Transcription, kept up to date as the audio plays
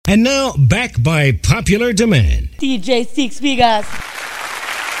And now, back by popular demand, DJ Six Figures.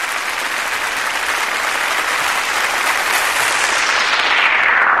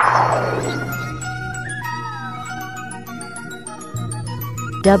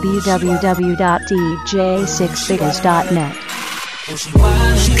 www.dj6figures.net. She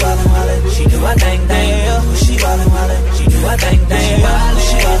wildin', she do her thing, she wildin', she do her thing, she wildin',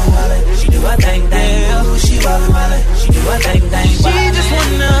 she do her thing, she wildin', she do her thing. She just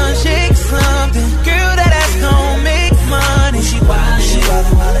wanna shake something, girl, that's gon' make money. She wildin', she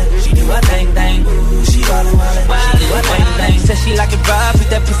do her thing, she wildin', she do her thing. Said she like it rough, beat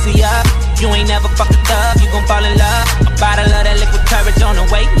that pussy up. You ain't never fucked it up, you gon' fall in love. A bottle of that liquid courage on the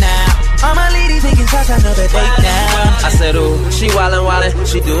way now. All my ladies taking shots, I know that they down. I said, ooh, she wildin',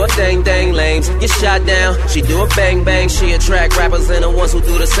 she do her thing, lames get shot down. She do a bang, she attract rappers and the ones who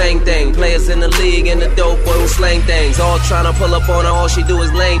do the same thing. Players in the league and the dope boy who slang things. All tryna pull up on her, all she do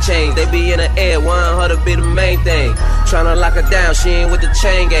is lane change. They be in the air, want her to be the main thing. Tryna lock her down, she ain't with the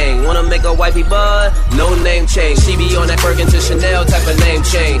chain gang. Wanna make her wifey bud, no name change. She be on that Birkin to Chanel type of name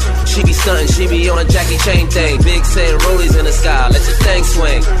change. She be stuntin', she be on a Jackie Chain thing. Big saying rollies in the sky, let your thing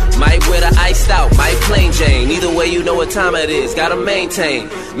swing. Might wear the iced out, might plain Jane. Either way you know what time it is, gotta maintain.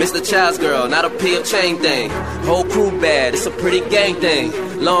 Mr. Child's girl, not a P.F. chain thing. Whole crew bad, it's a pretty gang thing.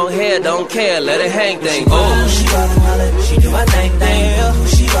 Long hair, don't care, let it hang thing. Oh, she wildin', she do her thing,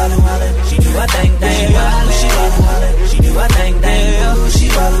 she wildin', she do her thing, she wildin', she do her thing, she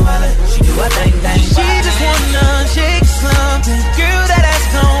wildin', she do her thing. She just wanna shake something, girl, that's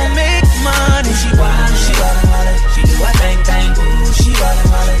gon' make money. She wildin', she do her thing, she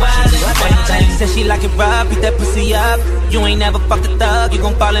wildin', she do her thing. Said she like it rough, beat that pussy up. You ain't never fucked a thug, you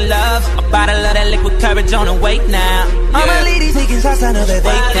gon' fall in love. A bottle of that liquid courage on the way now. All my ladies taking shots, I know that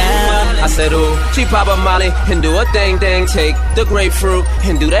they down. I said, ooh, she pop a molly and do a thing, take the grapefruit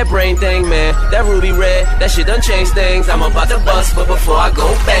and do that brain thing, man. That ruby red, that shit done changed things. I'm about to bust, but before I go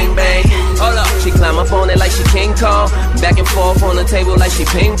bang, bang. Hold up, she climb up on it like she King Kong. Back and forth on the table like she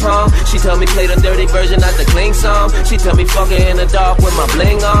ping pong. She tell me play the dirty version, not the clean song. She tell me fuck her in the dark with my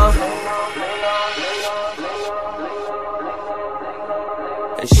bling on.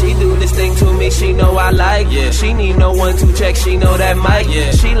 And she do this thing to me, she know I like. Yeah. She need no one to check, she know that mic. Yeah.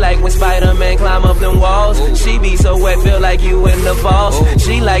 She like when Spider-Man climb up them walls. Ooh. She be so wet, feel like you in the falls. Ooh.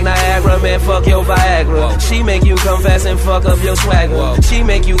 She like Niagara, man, fuck your Viagra. Whoa. She make you come fast and fuck up your swagger. Whoa. She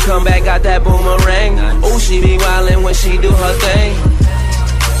make you come back, got that boomerang. Nice. Ooh, she be wildin' when she do her thing.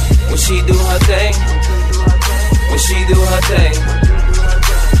 When she do her thing. When she do her thing.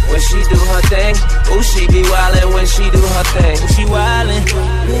 When she do her thing, ooh, she be wildin' when she do her thing. Ooh, she wildin',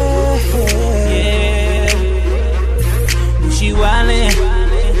 yeah. Ooh, she wildin',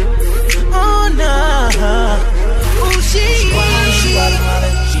 oh no. Ooh, she wildin',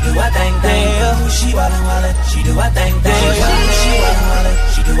 she do her thing, ooh, she wildin', she do her thing, she wildin',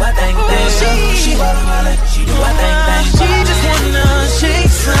 she do her thing, she wildin', she do her thing. She just wanna shake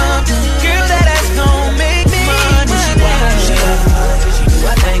something, girl, that's gon' make money. She wildin', she do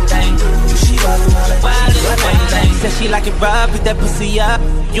her thing, she wildin', said she like it rough, beat that pussy up.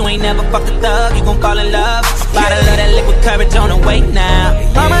 You ain't never fucked a thug, you gon' fall in love. A bottle of that liquid courage on the way now.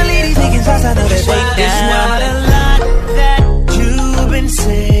 All my ladies taking shots, I know that they down. It's not a lot that you've been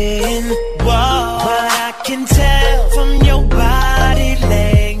saying, whoa, but I can tell from your body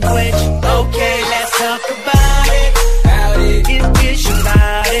language. Okay, let's talk about it. If it's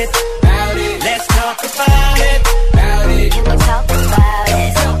about it, let's talk about it. You can talk about it.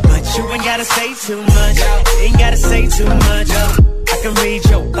 But you ain't gotta say too much. Ain't gotta say too much. I can read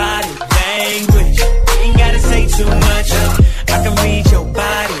your body language. Ain't gotta say too much. I can read your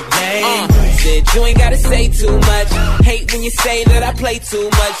body language. Said you ain't gotta say too much. Hate when you say that I play too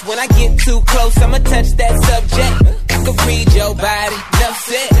much. When I get too close, I'ma touch that subject. I can read your body, enough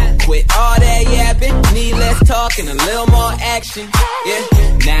said. Quit all that yapping, need less talk and a little more action. Yeah,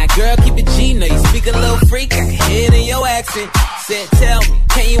 now girl, keep it G, know you speak a little freak, I can hear it in your accent. Said, tell me,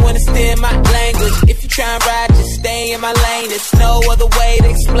 can you understand my language? If you try and ride, just stay in my lane. There's no other way to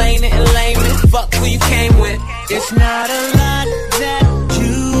explain it in layman. Fuck who you came with. It's not a lot that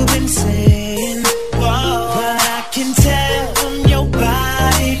you've been saying, whoa, but I can tell from your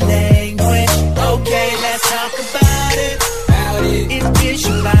body language. Okay, let's talk about it. If it's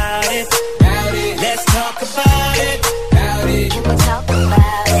about it, let's talk about it. You can talk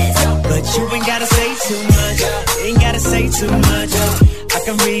about it. But you ain't gotta say too much. Ain't gotta say too much. I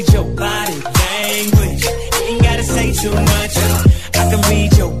can read your body language. Ain't gotta say too much. I can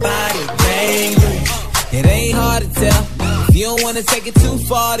read your body language. It ain't hard to tell. If you don't wanna take it too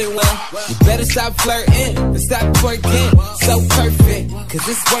far, then well, you better stop flirting and stop twerking. So perfect, cause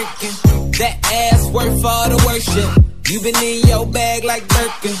it's working. That ass worth all the worship. You been in your bag like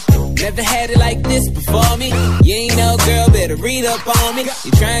Birkin. Never had it like this before me. You ain't no girl, better read up on me.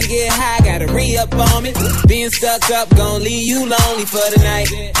 You tryna get high, gotta re-up on me. Being stuck up, gon' leave you lonely for the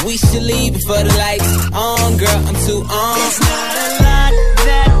night. We should leave before the lights on, girl, I'm too on. It's not a lot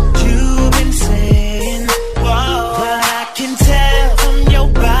that you've been saying, whoa, but I can tell from your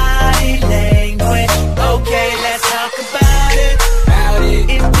body language. Okay, let's talk about it.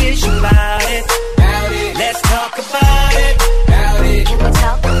 If it's about it, let's talk about it. Can we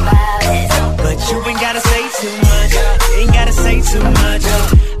talk about it? But you ain't gotta say too much. You ain't gotta say too much.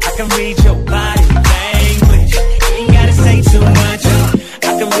 I can read your body language. You ain't gotta say too much.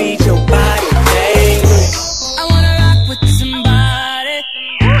 I can read your body language. I wanna rock with somebody.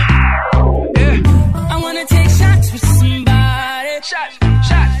 I wanna take shots with somebody. Shots.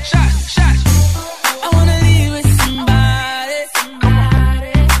 I wanna leave with somebody.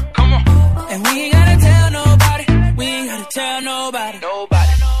 Come on. And we ain't gotta tell nobody. We ain't gotta tell nobody.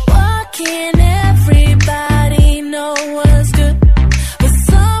 Why can't everybody know what's good, but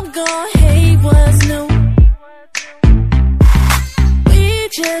some gon' hate what's new? We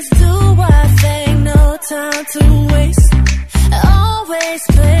just do our thing, no time to waste. Always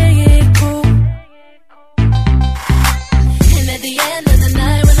play it cool. And at the end of the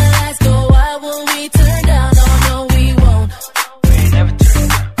night, when the lights go out, will we turn down? Oh no, we won't. We ain't never turn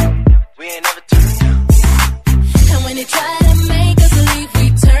down. And when they try to make us leave, we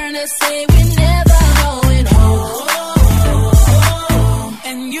turn and say we're never going home.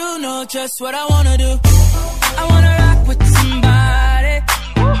 And you know just what I wanna do. I wanna rock with somebody.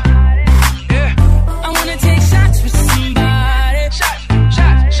 I wanna take shots with somebody. Shots.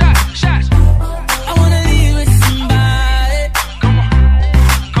 I wanna leave with somebody.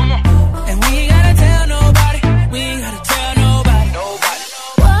 Come on. And we ain't gotta tell nobody.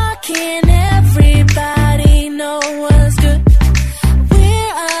 Why can't everybody know what's good?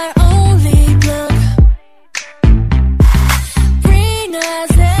 We're our only plug. Bring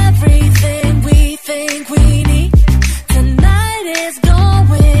us everything we think we need. Tonight is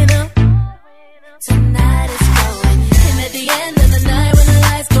going up. Tonight is going. And at the end of the night, when the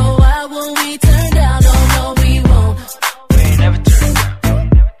lights go out, will we turn down? Oh no, we won't. We ain't never turn down.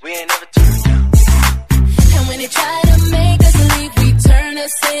 And when they try to make us leave, we turn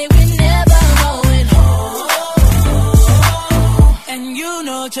and say we're never going home. And you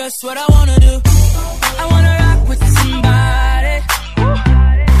know just what I wanna do. I wanna rock with somebody.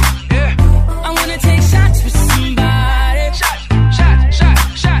 I wanna take shots with somebody.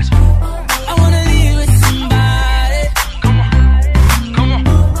 Shots. I wanna leave with somebody. Come on.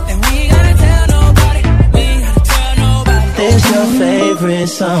 And we ain't gotta tell nobody. It's your favorite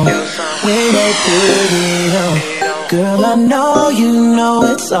song when they put it on. Girl, I know you know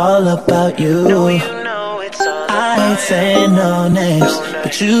it's all about you. I ain't saying no names,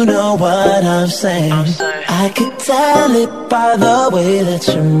 but you know what I'm saying. I could tell it by the way that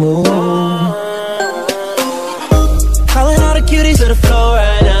you move. Calling all the cuties to the floor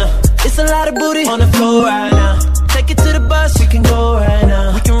right now. It's a lot of booty on the floor right now. Take it to the bus, we can go right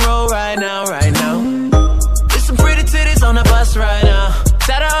now. We can roll right now. There's some pretty titties on the bus right now.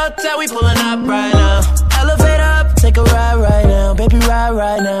 At a hotel, we pulling up right now. Elevator up, take a ride right now. Baby, ride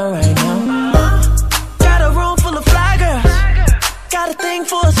right now. Got a room full of fly girls. Got a thing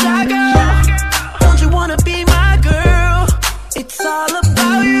for a shy girl. Don't you wanna be my girl? It's all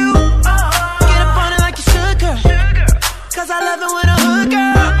about you. Get up on it like you should, girl. Cause I love it when a hood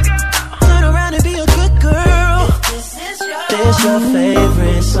girl. Turn around and be a good girl. This your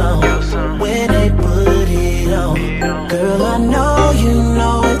favorite song when they put it on. Girl, I know you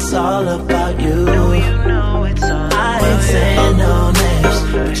know it's all about you. I ain't saying no names,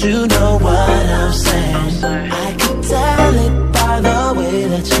 but you know what I'm saying. I can tell it by the way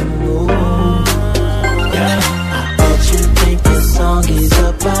that you move. Yeah. I bet you think this song is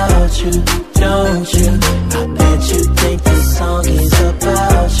about you, don't you? I bet you think this song is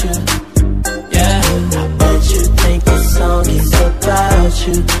about you. Yeah. I bet you think this song is about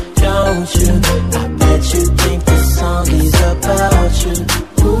you, don't you? I bet you think this song is about you.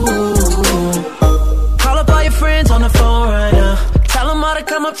 Ooh. Call up all your friends on the phone right now. Tell them all to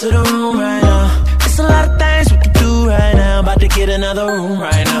come up to the room right now. It's a lot of things we can do right now. About to get another room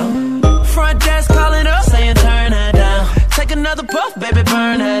right now. Front desk calling up, saying turn that down. Take another puff, baby,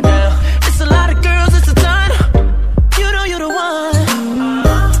 burn that down. It's a lot of girls, it's a ton. You know you're the one.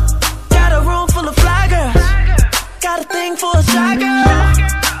 Got a room full of fly girls. Got a thing for a shy girl.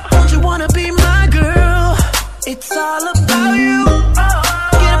 Don't you wanna be my girl? It's all about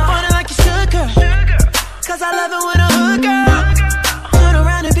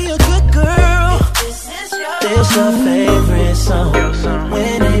What's your favorite song?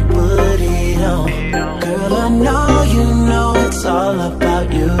 When they put it on, girl, I know you know it's all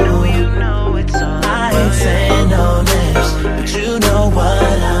about you. I ain't saying no names, but you know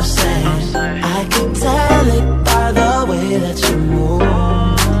what I'm saying. I can tell it by the way that you move. I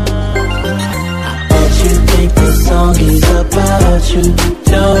bet you think this song is about you,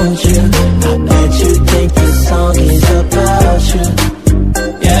 don't you? I bet you think this song is about you.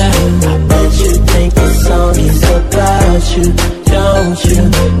 Yeah, I bet you think this song is about you, don't you?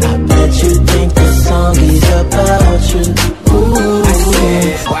 I bet you think this song is about you. Ooh. I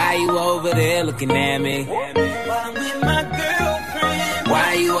said, why you over there looking at me? While I'm with my girlfriend.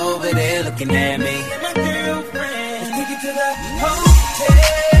 Why you over there looking at me? My girlfriend. Let's take it to the hotel.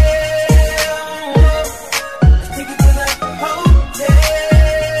 Let's take it to the hotel.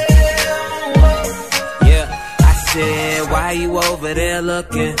 Yeah, I said, why you over there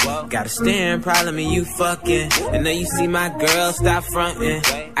looking? Got a staring problem and you fucking. And then you see my girl, stop fronting.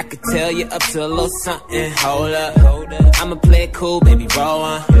 I could tell you up to a little something. Hold up, I'ma play it cool, baby, roll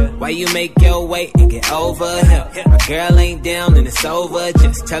on. Why you make your way and get over here? My girl ain't down and it's over.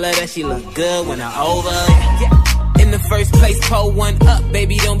 Just tell her that she look good when I'm over. In the first place, pull one up,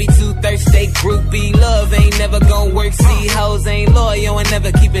 baby, don't be too thirsty. Groupie love ain't never gon' work. See, hoes ain't loyal and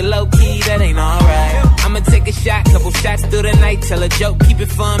never keep it low key. That ain't alright. I'ma take a shot, couple shots through the night. Tell a joke, keep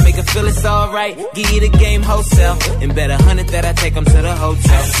it fun, make her feel it's alright. Give you the game wholesale, and bet 100 that I take them to the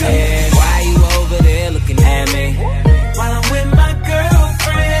hotel. Yeah, why you over there looking at me? While I'm with my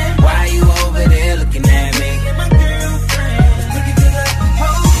girlfriend. Why you over there looking at me? My girlfriend. Let's take it to the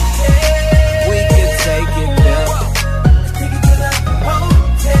hotel. We could take it there. Let's take it to the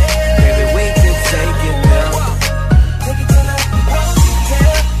hotel. Baby, we could take it there. Take it to the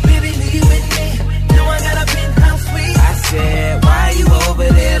hotel. Baby, leave with me. Know I got a penthouse suite. I said, why you over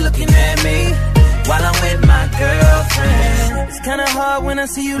there looking at me? While I'm with my girlfriend. It's kinda hard when I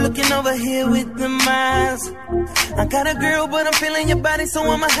see you looking over here with them eyes. I got a girl, but I'm feeling your body, so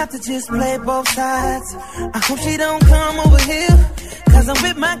I'ma have to just play both sides. I hope she don't come over here, cause I'm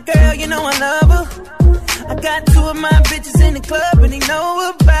with my girl, you know I love her. I got two of my bitches in the club, and they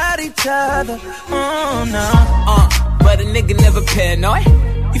know about each other. Oh no. But a nigga never paranoid.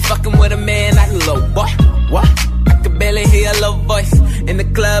 You fucking with a man like a little boy. What? I can barely hear a little voice in the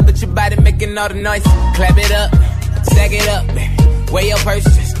club, but your body making all the noise. Clap it up, stack it up, baby. Weigh your purse,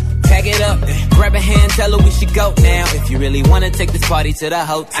 just tag it up. Grab a hand, tell her we should go now. If you really wanna take this party to the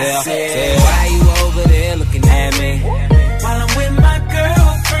hotel. I said, why you over there looking at me? While I'm with my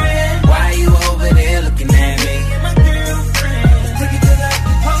girlfriend. Why you over there looking at me? My girlfriend. Let's take it to the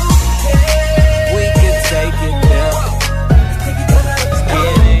hotel. We could take it there. Let's take it to the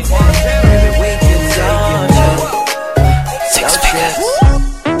hotel. Baby, we could take it there. 6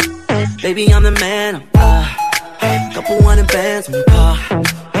 figures. Baby, I'm the man. Couple 100 bands in the car.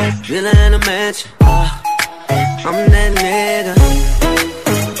 Villa in a mansion. I'm that nigga.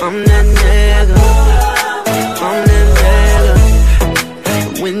 I'm that nigga. I'm that nigga.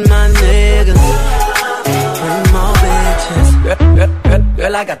 With my niggas. And more bitches.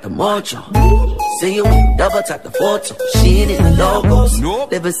 Girl, I got the mojo. See you double tap the photo. She ain't in the logos.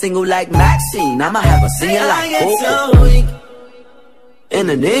 Living single like Maxine. I'ma have her see it like Coco. In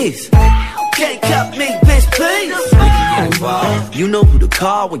the knees. Can't cut me, bitch, please. You know who to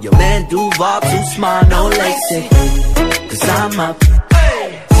call when your man Duval too smart, no lacy. Cause I'm up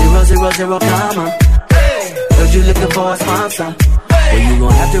 000, comma. Heard you looking for a sponsor. Well, you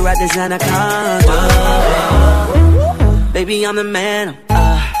gon' have to ride this anaconda. Baby, I'm the man.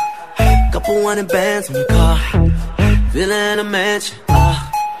 Couple 100 bands in the car. Villa in a mansion.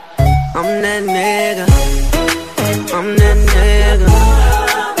 I'm that nigga. I'm that nigga.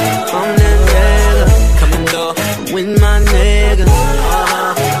 I'm that nigga, coming through with my niggas,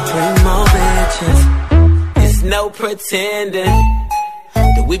 bring more bitches. It's no pretending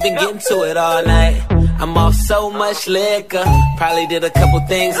that we've been getting to it all night. I'm off so much liquor, probably did a couple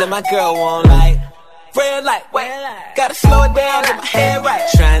things that my girl won't like. Red light, gotta slow it down, get my head right.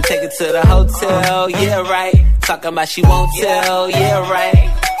 Try and take it to the hotel, yeah right. Talking about she won't tell, yeah right.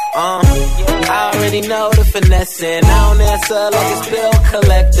 I already know the finessing. I don't answer like it's bill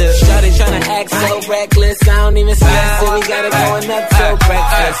collector. Shawty tryna act so reckless, I don't even stress it. We gotta go up till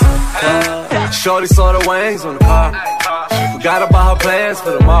breakfast. Shorty saw the wings on the car. She forgot about her plans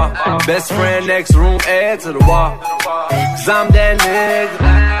for the mall. Best friend next room, add to the wall. Cause I'm that nigga.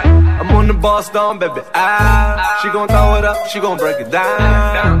 I'm on the boss down, baby. She gon' throw it up, she gon' break it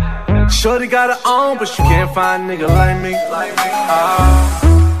down. Shorty got her own, but she can't find a nigga like me.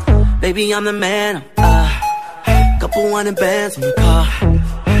 Baby, I'm the man. Couple 100 bands in the car.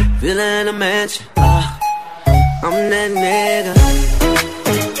 Villa in a mansion. I'm that nigga.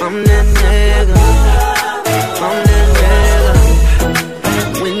 I'm that nigga. I'm that nigga.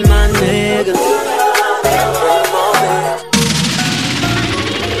 With my nigga.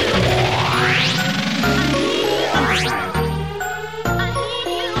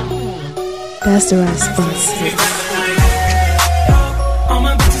 That's the response. All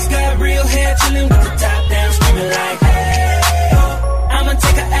my bitches got real hair, chillin' with the top down, screaming like, hey, oh. I'ma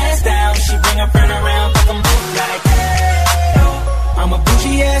take her ass down, she bring her friend around, fuck 'em both like, hey, oh. I'm a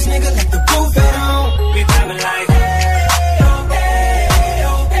bougie ass nigga, let the roof at home. We poppin' like, hey, oh, hey,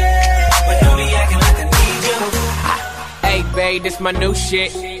 oh, hey. But don't be acting like I need you. Hey, babe, this my new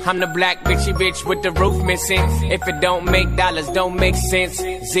shit. I'm the black bitchy bitch with the roof missing. If it don't make dollars, don't make sense.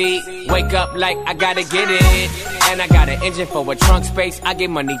 Z, wake up like I gotta get it. And I got an engine for a trunk space. I get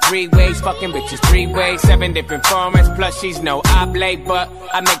money 3 ways, fucking bitches 3 ways. 7 different formats, plus she's no oblate. But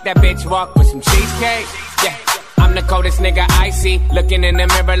I make that bitch walk with some cheesecake. Yeah, I'm the coldest nigga I see. Looking in the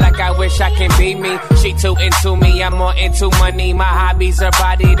mirror like I wish I can be me. She too into me, I'm more into money. My hobbies, her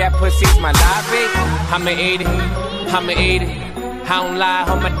body, that pussy's my lobby. I'ma eat it, I'ma eat it. I don't lie,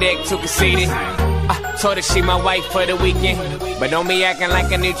 on my dick, too conceited. Told her she my wife for the weekend. But don't be acting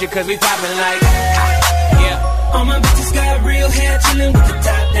like I need you, cause we poppin' like, yeah. All my bitches got real hair, chillin' with the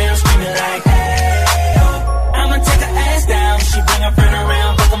top down, screaming like, hey, oh. I'ma take her ass down, she bring her friend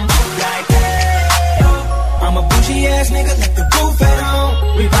around, fuck 'em both like, hey, oh. I'm a bougie ass nigga, let the roof at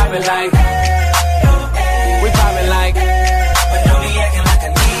home. We poppin' like, we poppin' like, but don't be acting like I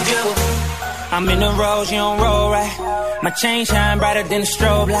need you. I'm in the rose, you don't roll right. My chain shine brighter than a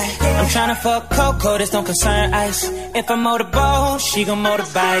strobe light. I'm tryna fuck Coco, this don't concern ice. If I motorboat, she gon'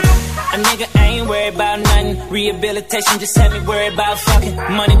 motorbike. A nigga ain't worried about nothing. Rehabilitation just had me worried about fucking.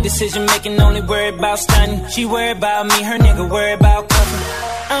 Money decision making, only worried about stunning. She worried about me, her nigga worried about cuffing.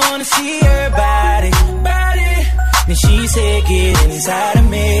 I wanna see her body. Then she said, get inside of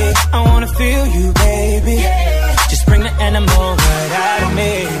me. I wanna feel you, baby. Just bring the animal right out of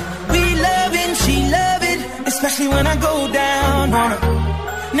me. We loving, she loving, especially when I go down on her.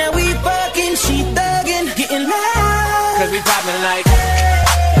 Now we fucking, she thuggin', getting loud. Cause we poppin' like,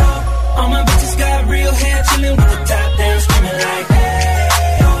 all my bitches got real hair, chillin' with the top down, screaming like, hey,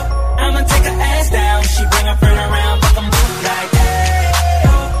 oh. I'ma take her ass down, she bring her friend around, fuck 'em both like, hey,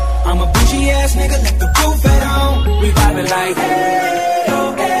 oh. I'm a bougie ass nigga, let the roof at home. We poppin' like,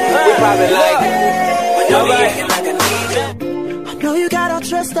 we poppin' like, but don't be acting like I need you. I know you got all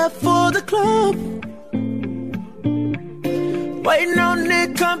dressed up for the club, waiting on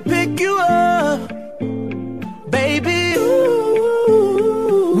Nick, come pick you up. Baby,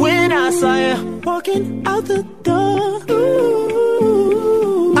 ooh, when I saw you walking out the door,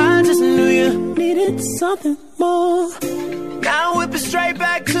 ooh, I just knew you needed something more. Now whip it straight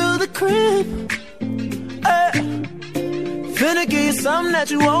back to the crib. Finna give you something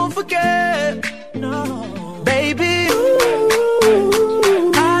that you won't forget. No, baby,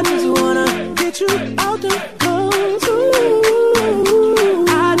 ooh, I just wanna get you out the clothes. Ooh,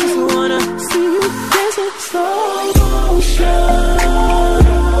 I just wanna see you dancing slow motion.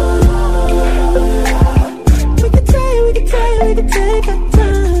 We can take our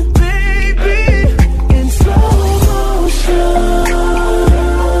time, baby, in slow motion.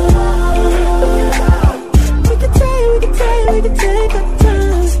 We can take our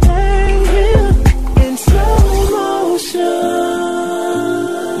time, stay here in slow motion.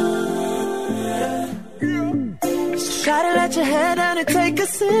 So try to let your head down and take a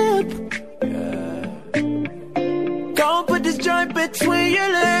sip. Don't put this joint between your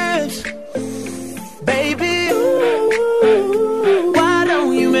lips, baby. Ooh, why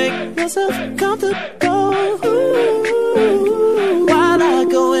don't you make yourself comfortable? Ooh, while I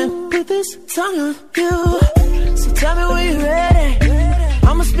go and put this tongue on you. So tell me when you're ready.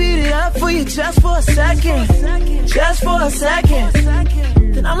 I'ma speed it up for you just for a second. Just for a second.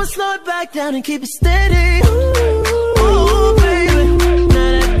 Then I'ma slow it back down and keep it steady. Ooh, baby. Now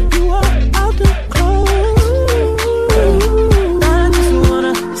that you are out the cold, I just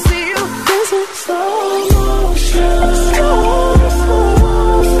wanna see you dancing slow motion.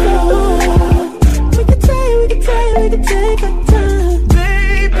 We can take our time,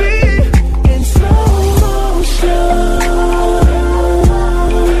 baby, in slow motion.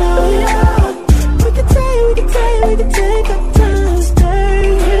 We can take our time, stay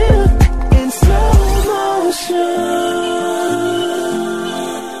here in slow motion.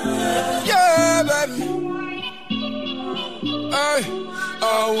 Yeah, baby. I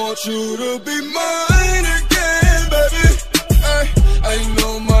want you to be mine again, baby. I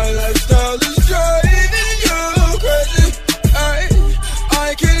know my lifestyle is driving you crazy.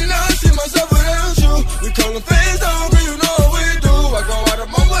 I cannot see myself without you. We call them fans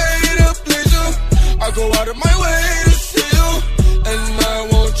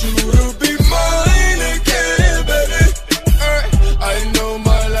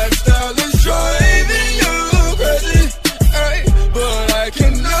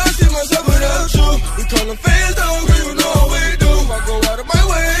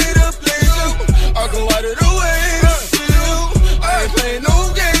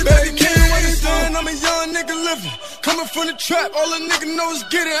from the trap, all a nigga know is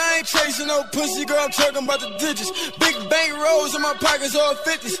get it. I ain't chasing no pussy, girl, I'm talking about the digits. Big bank rolls in my pockets, all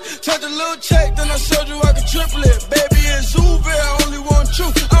 50s. Turned a little check, then I showed you I could triple it. Baby, it's Uber, I only want you.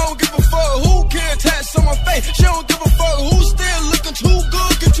 I don't give a fuck who can attach on my face. She don't give a fuck who's still looking too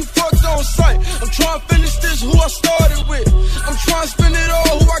good, get you fucked on sight. I'm trying to finish this, who I started with. I'm trying to spend it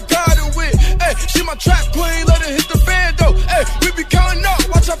all, who I got it with. Hey, she my trap queen, let her hit the bando. Hey, we be counting up,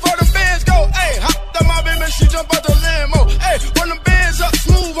 watch how far the bands go. Hey, hop out my baby, she jump out the limo. Hey, run them bands up,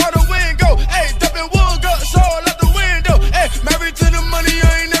 smooth how the wind go. Hey, dumping wood guts all out the window. Hey, married to the money,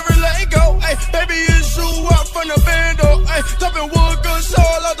 I ain't never let it go. Hey, baby, it's you up from the bando. Hey, dumping wood guts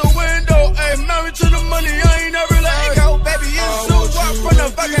all out the window. Hey, married to the money, I ain't never let it go. Baby, it's you up from the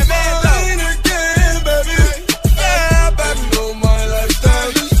fucking bando.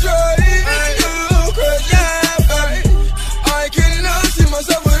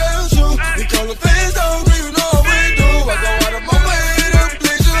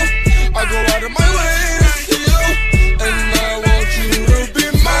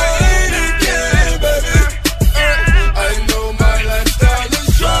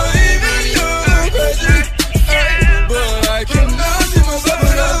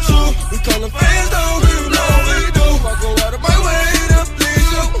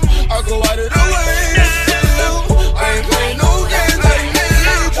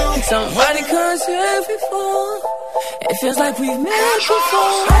 Somebody comes here before. It feels like we've met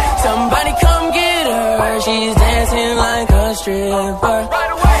before. Somebody come get her. She's dancing like a stripper.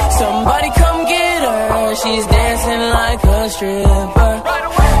 Somebody come get her. She's dancing like a stripper.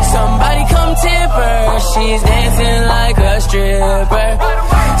 Somebody come tip her. She's dancing like a stripper.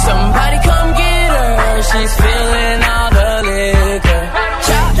 Somebody come get her. She's feeling all the liquor.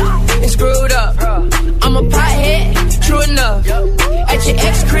 Chopped and screwed up. I'm a pothead, true enough. At your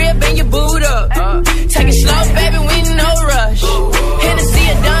ex crib and your boot up. Take it slow, baby, we no rush. Hennessy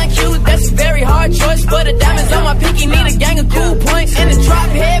or Don Q, that's a very hard choice. But the diamonds on my pinky need a gang of cool points. And the drop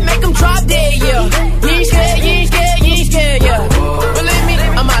head, make them drop dead, yeah. You ain't scared, you ain't scared, you ain't scared, yeah. Believe me,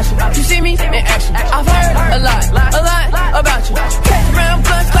 I'm out. You see me in action. I've heard a lot about you. Catch around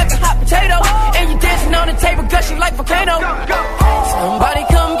blunts like a hot potato. And you dancing on the table, gushing like volcano. Somebody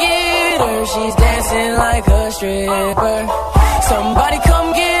come get her, she's dancing like a stripper. Somebody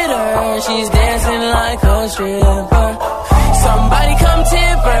come get her, she's dancing like a stripper. Somebody come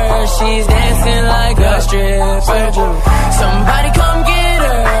tip her, she's dancing like a stripper. Somebody come get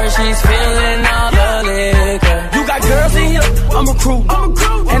her, she's feeling all the liquor. You got girls in here, I'm a crew,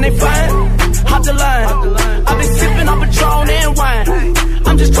 and they fine, hop the line. I've been sipping on Patron and wine.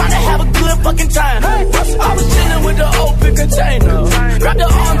 I'm just trying to have a good fucking time. I was chilling with the open container. Grabbed the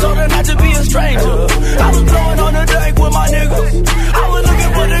arm, told her not to be a stranger. I was blowing on the deck with my niggas. I was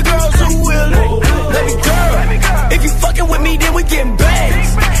looking for the girls who will it. Baby girl, if you fucking with me, then we getting bags.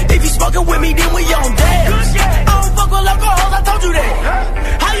 If you smoking with me, then we on dabs. I don't fuck with alcohol, I told you that.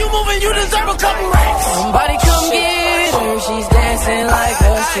 How you moving, you deserve a couple racks. Somebody come get her, she's dancing like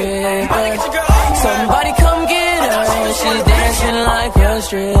a stripper. Somebody come get her, she's dancing like a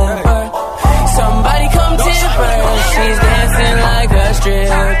stripper. Somebody come tip her, she's dancing like a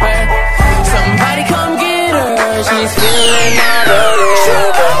stripper. Somebody come get her, she's feeling all the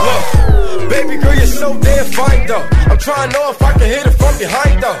liquor. Look, baby girl, you're so damn fine though. I'm trying to know if I can hit it from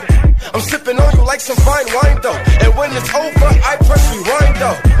behind though. I'm sipping on you like some fine wine though. And when it's over, I press rewind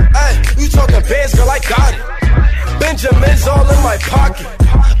though. Ay, you talking bands, girl, I got it. Benjamin's all in my pocket.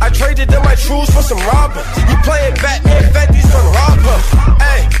 I traded in my trues for some robbers. You playing Batman, Fetty's gonna rob her.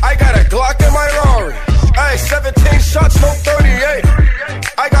 Ay, I got a Glock in my Rari. Ay, 17 shots, no 38.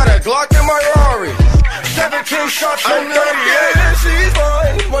 I got a Glock in my Rari. 17 shots, no 38. She's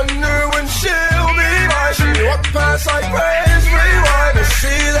mine. Wonder when she'll be mine. She walk past like praise rewind and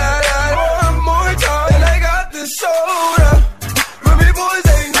see that I one more time. And I got this soda. Ruby boys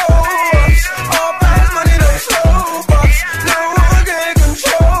ain't know us. All fast money, no slow bucks. No one can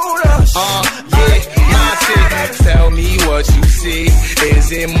control us. Yeah, my ticket. Tell me what you see.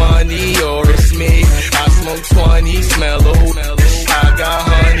 Is it money or it's me? I smoke 20, smell old. I got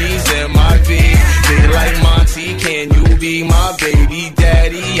honeys in my V. They like Monty, can you be my baby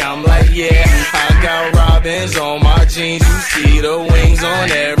daddy? I'm like, yeah. I got robins on my jeans. You see the wings on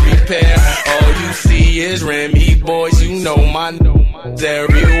every pair. All you see is Remy boys. You know my no's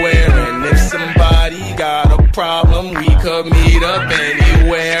everywhere. And if somebody got a problem, we could meet up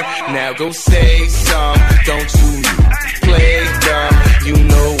anywhere. Now go say some. Don't you play dumb? You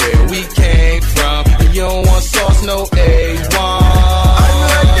know where we came from. You don't want sauce, no A1.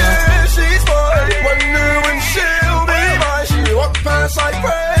 She's mine. Wonder when she'll be mine. She walk past like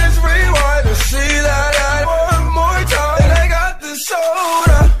praise rewind and see that I one more time.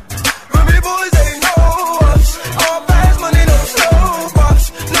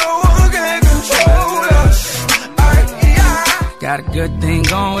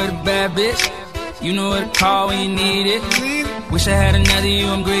 gone with a bad bitch. You know what to call when you need it. Wish I had another you,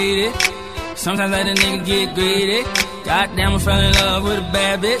 I'm greedy. Sometimes let a nigga get greedy. Goddamn, I fell in love with a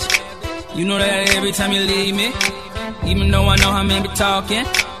bad bitch. You know that every time you leave me. Even though I know how men be talking,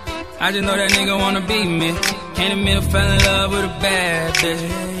 I just know that nigga wanna be me. Can't admit I fell in love with a bad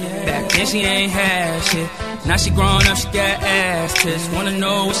bitch. Back then she ain't had shit. Now she grown up, she got ass tits. Wanna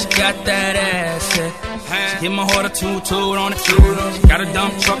know what she got that ass at. She hit my heart a toot-toot on it. She got a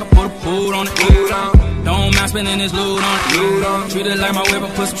dump truck, I put a boot on it. Don't mind spending this loot on it. Treat it like my whip, I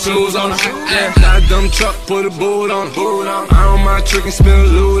put some shoes on it. Yeah. Got a dump truck, put a boot on it. I don't mind tricking, spin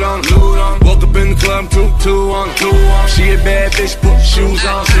loot on it. Woke up in the club, toot-toot on it. She a bad bitch, put shoes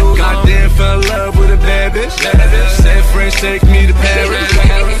on. Goddamn, fell in love with a bad bitch. Said French, take me to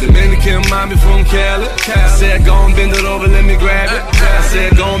Paris. Dominican mommy from Cali. I said, go and bend it over, let me grab it. I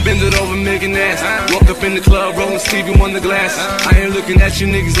said, go and bend it over, make it nasty. Woke up in the club, rolling Stevie Wonder glasses. I ain't looking at you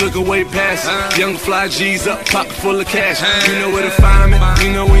niggas, looking way past it. Young fly G's up, pocket full of cash. You know where to find me,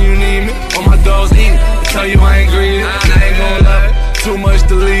 you know when you need me. All my dogs eat, I tell you I ain't greedy. I ain't gon' love it, too much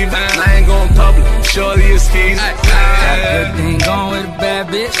to leave. I ain't gon' public, surely it's keys. Good thing gone with a bad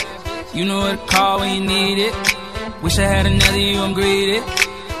bitch. You know what to call when you need it. Wish I had another you, I'm greedy.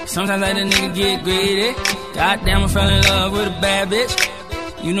 Sometimes let a nigga get greedy. Goddamn, I fell in love with a bad bitch.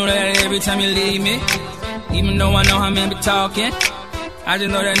 You know that every time you leave me. Even though I know how men be talking, I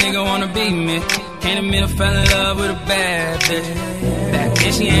just know that nigga wanna be me. Can't admit I fell in love with a bad bitch. Back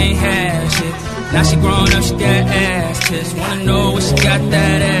then she ain't had shit. Now she grown up, she got ass tits. Wanna know what she got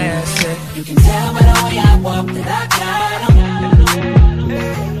that ass at. You can tell by the way I walk that I got 'em.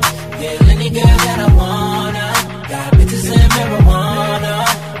 Feel any girl that I wanna. Got bitches and marijuana.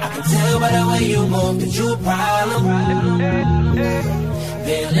 I can tell by the way you move that you a problem.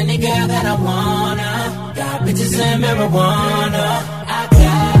 Feel any girl that I wanna. Got bitches and marijuana. I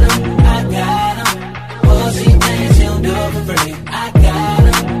got 'em, I got 'em. Oh, she thinks she'll do it for free. I got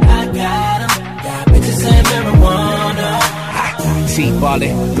 'em, I got 'em. Got bitches and marijuana.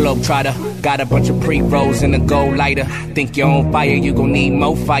 T-ballin', globetrotter. Got a bunch of pre-rolls and a gold lighter. Think you're on fire, you gon' need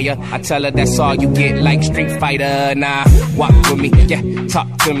more fire. I tell her that's all you get, like Street Fighter. Nah, walk with me, yeah, talk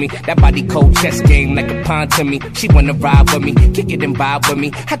to me. That body cold chess game like a pawn to me. She wanna ride with me, kick it and vibe with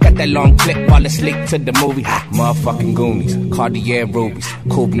me. I got that long clip while it's asleep to the movie. Motherfucking Goonies, Cartier rubies.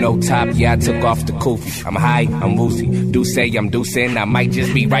 Coupe no top, yeah, I took off the kufi. I'm high, I'm woozy. Do say I'm deucing. I might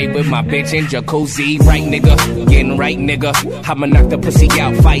just be right with my bitch in jacuzzi. Right, nigga, getting right, nigga. I'ma knock the pussy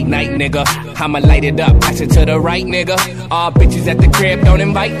out, fight night, nigga. I'ma light it up, pass it to the right, nigga. All bitches at the crib, don't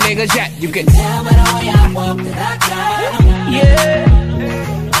invite niggas yet. You can tell by the way I walk that I got 'em. Yeah.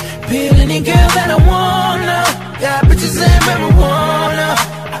 Feel any girl that I wanna. Got bitches and marijuana.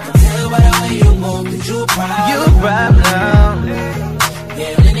 I can tell by the way you move that you a problem. You a problem.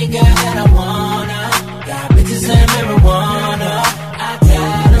 Feel any girl that I wanna. Got bitches and marijuana. I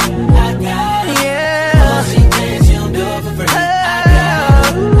got 'em, I got 'em. Yeah. Oh, she thinks she'll do it for free.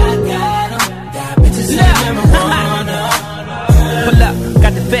 Pull up,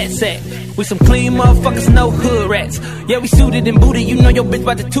 got the vet set. We some clean motherfuckers, no hood rats. Yeah, we suited and booted. You know your bitch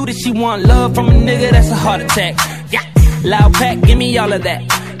about to toot it. She want love from a nigga, that's a heart attack. Yeah, loud pack, give me all of that.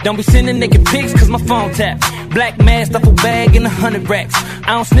 Don't be sending naked pics, cause my phone tap. Black mask, duffel bag, and 100 racks.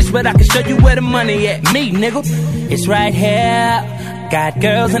 I don't snitch, but I can show you where the money at. Me, nigga, it's right here. Got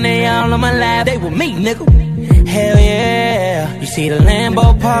girls and they all on my lap. They with me, nigga. Hell yeah. You see the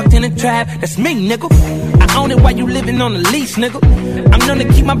Lambo parked in the trap, that's me, nigga. I own it while you living on the lease, nigga. I'm known to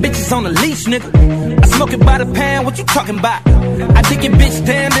keep my bitches on the leash, nigga. I smoke it by the pound, what you talking about? I take your bitch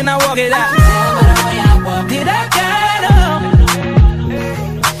down, then I walk it out. Did I got 'em?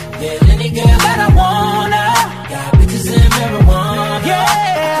 Feel any girl that I wanna. Got bitches and marijuana. Yeah.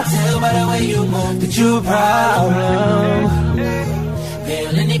 I can tell by the way you move that you a problem.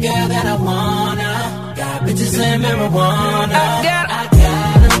 Feel any girl that I wanna. Got bitches and marijuana. I got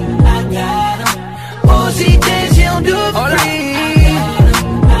 'em, I got 'em. Oh, she thinks she'll do it for free.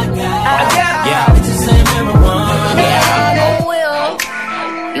 I got 'em, bitches and marijuana. No will,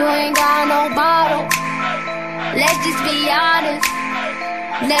 you ain't got no bottle. Let's just be honest.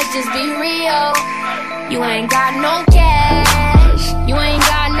 Let's just be real. You ain't got no cash. You ain't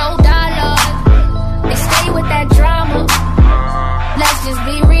got no dollars. They stay with that drama. Let's just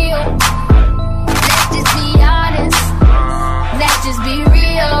be real. Let's just be honest. Let's just be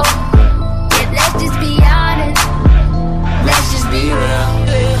real. Yeah, let's just be honest. Let's just be real.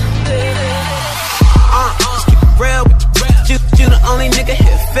 Just keep it real with you the only nigga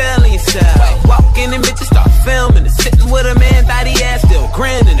here feeling yourself. Walk in and bitches start filming and sitting with a man, thought he ass still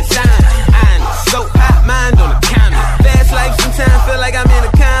grinning and shining. So hot, mind on the counter. Fast like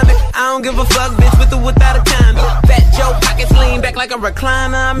don't give a fuck, bitch, with or without a condom. Fat Joe pockets lean back like a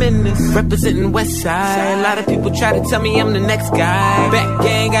recliner. I'm in this. Representing West Side. A lot of people try to tell me I'm the next guy. Back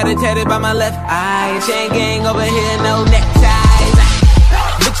gang got it tatted by my left eye. Chain gang over here, no neckties.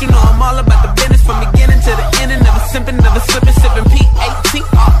 But you know I'm all about the business from beginning to the end. Never simping, never slipping, sipping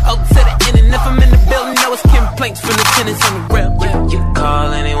P-A-T-R-O to the end. And if I'm in the building, know it's complaints from the tenants on the grill. You can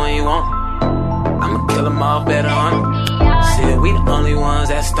call anyone you want. I'ma kill them all better on it. See, we the only ones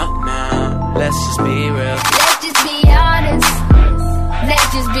that stunt now. Let's just be real. Let's just be honest. Let's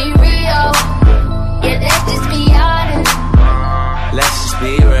just be real. Yeah, let's just be honest. Let's just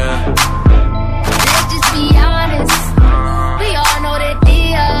be real. Let's just be honest. We all know that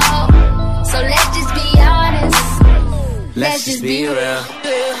deal. So let's just be honest. Let's just be real.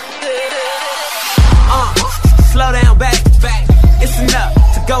 Slow down, back. It's enough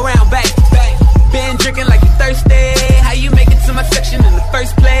to go round, back. Been drinking like you thirsty. How you make it to my section in the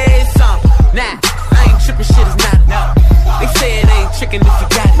first place? Nah, I ain't tripping, shit is not enough. They say it ain't tricking if you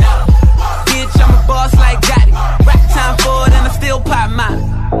got it. Bitch, I'm a boss like Gotti. Rap time for it and I still pop mine.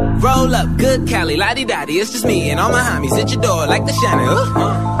 Roll up, good Cali, lottie-dottie. It's just me and all my homies at your door like the shiny.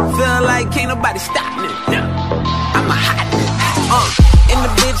 Feel like can't nobody stop me. I'm a hot nigga. And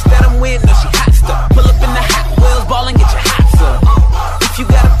the bitch that I'm with, no, she hot stuff. Pull up in the Hot Wheels, ball and get your hots up. If you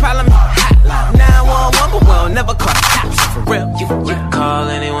got a problem, hotline 911, but we'll never call the cops. For real, you can call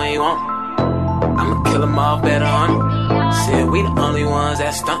anyone you want. I'ma kill them all better on it. Said we the only ones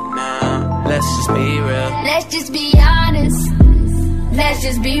that stunt now. Let's just be real. Let's just be honest. Let's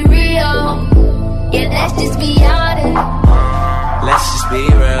just be real. Yeah, let's just be honest. Let's just be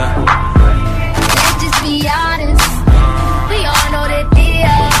real. Let's just be honest. We all know that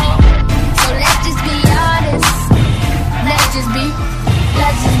deal. So let's just be honest. Let's just be real.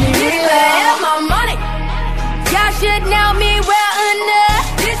 This better have my money. Y'all should know me well enough.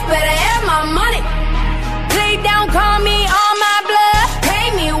 This better have my money. Please don't call me on my blood. Pay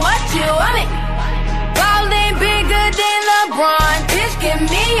me what you want it. Ballin' bigger than LeBron. Bitch, give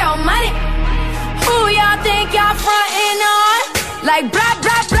me your money. Who y'all think y'all frontin' on? Like blah,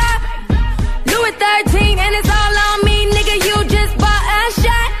 blah, blah. Louis 13 and it's all on me, nigga. You just bought a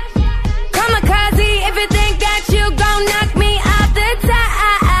shot. Kamikaze if you think that you gon' knock me out the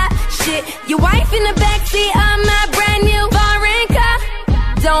top. Shit, your wife in the backseat of my brand new foreign car.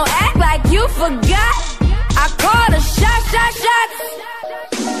 Don't act like you forgot. I called a shot.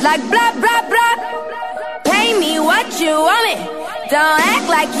 Like blah, blah, blah. Pay me what you want it. Don't act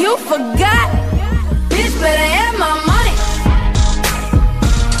like you forgot. Bitch better have my money.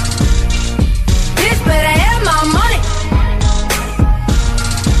 Bitch better have my money.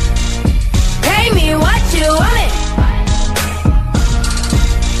 Pay me what you want it.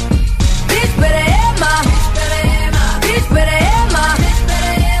 Bitch better have my. Bitch better have my.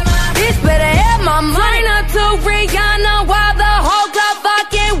 Bitch better have my money. Up to Rihanna while the whole club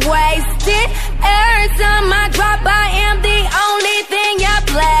fucking wasted. Every time I drop, I am the only thing y'all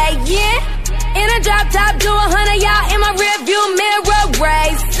playing. In a drop top, do 100, y'all in my rearview mirror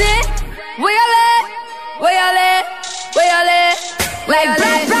racing. Where y'all at? Where y'all at? Where y'all at? Like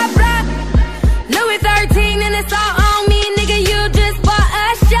blah, blah, blah. Louis 13 and it's all on me, nigga, you just bought a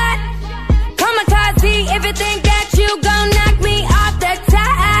shot. Kamikaze if you think that you gon' knock me off the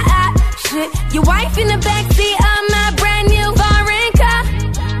top. Shit, your wife in the backseat of my brand new foreign car.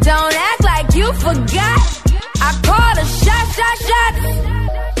 Don't act like you forgot. I called a shot.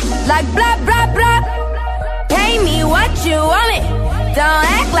 Like blah, blah, blah. Pay me what you want it. Don't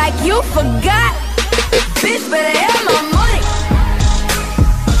act like you forgot. Bitch better have my money.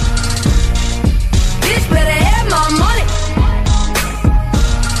 Bitch better have my money.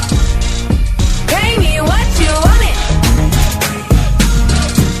 Pay me what you want it.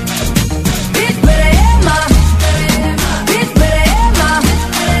 Bitch better have my. Bitch better have my.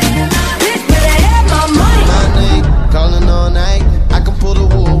 Bitch better have my money. My name, calling all night. I can pull the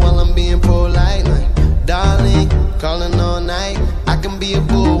wool while I'm being polite. Like, darling, calling all night. I can be a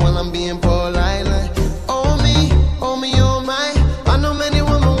bull while I'm being polite. Like, oh me, oh my. I know many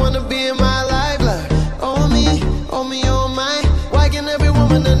women wanna be in my life. Like, oh me, oh my. Why can every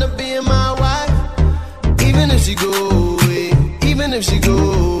woman end up being my wife? Even if she go away, even if she go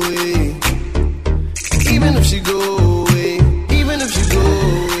away, even if she go away, even if she go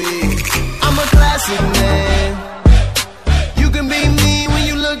away. I'm a classic man. You can be mean when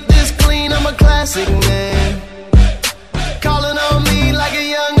you look this clean. I'm a classic man. Calling on me like a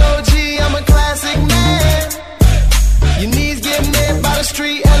young OG. I'm a classic man. Your knees get met by the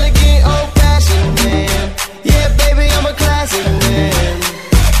street, elegant, old-fashioned man. Yeah, baby, I'm a classic man.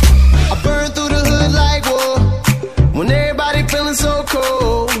 I burn through the hood like war. When everybody feeling so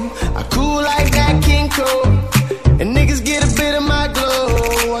cold, I cool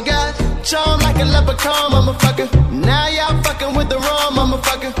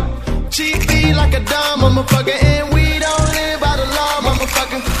a dime, motherfucker. And we don't live by the law,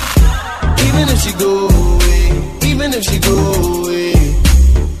 motherfucker. Even if she go away, even if she go away,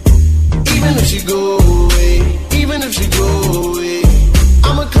 even if she go away, even if she go away,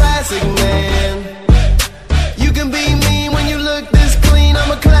 I'm a classic man. You can be mean when you look this clean,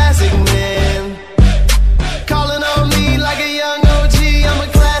 I'm a classic man. Calling on me like a young OG, I'm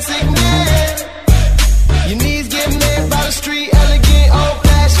a classic man. Your knees get made by the street, elegant,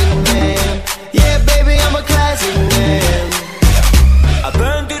 old-fashioned man. Yeah, baby, I'm a classic man. I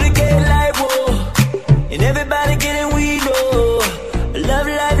burn through the gate like whoa, and everybody getting weed, oh. I love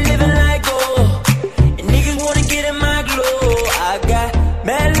life, living like gold, and niggas wanna get in my glow. I got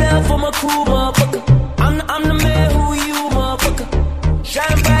mad love for my crew, motherfucker. I'm the man who you, motherfucker.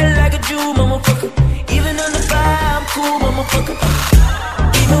 Shine bright like a Jew, motherfucker. Even under fire, I'm cool, motherfucker.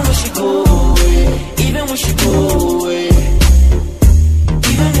 Even when she go away, even when she go away,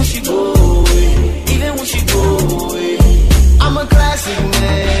 even when she go away, even when she go away, I'm a classic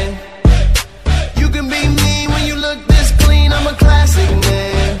man. You can be mean when you look this clean, I'm a classic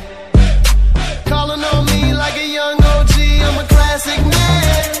man. Calling on me like a young OG, I'm a classic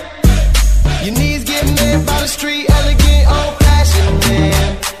man. Your knees get made by the street, elegant, old-fashioned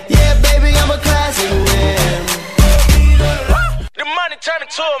man. Yeah, baby, I'm a classic man. The money turned me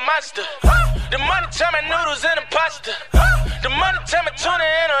to a monster. The money turned me noodles and a pasta. The money turned me tuna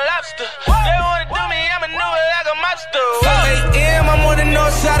and a lobster. They wanna do me, I'ma know it like a monster. 4 a.m., I'm on the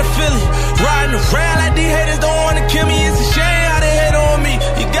north side of Philly. Riding around like these haters don't wanna kill me. It's a shame how they hate on me.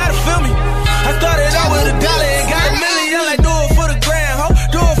 You gotta feel me. I started out with $1 and got $1 million. Like, do it for the grand, ho.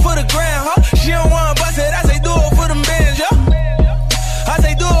 Do it for the grand, ho. She don't wanna bust it, I say do it for them bands, yo. I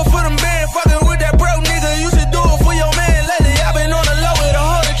say do it for them bands. Fucking with that broke nigga, you should do it for your man. Lately, I've been on the low with a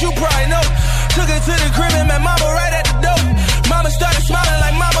hoe that you probably know. Took it to the crib and met mama right at the door. Mama started smiling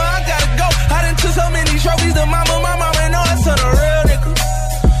like, mama, I gotta go. I done took so many trophies to mama, my mama know it's on a real nigga.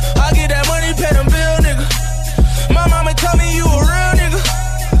 I get that money, pay them bill, nigga. My mama tell me you a real nigga,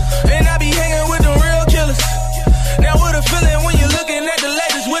 and I be hanging with them real killers. Now what a feeling when you're looking at the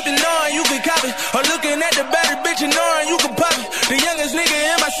latest whipping on, you can copy. Or looking at the better bitch and knowing you can pop it. The youngest nigga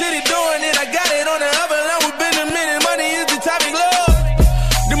in my city doing it, I got it on the other line with Benjamin, and money is the topic, love.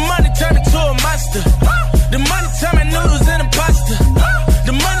 The money turned me to a monster. The money turned me noodles and a pasta.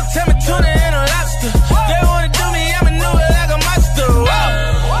 The money turned me tuna and a lobster. They wanna do me, I'ma know it like a monster.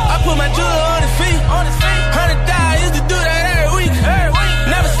 I put my jewelry on his feet. $100 used to do that every week.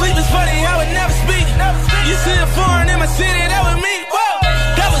 Never sleep, it's funny how it never speak. You see a foreign in my city, that was me.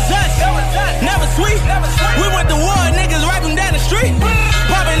 That was us, never sweet. We went to war, niggas rapping down the street.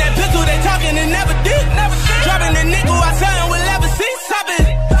 Popping that pistol, they talking and never did. Dropping the nickel, I signed with leather seats. I've been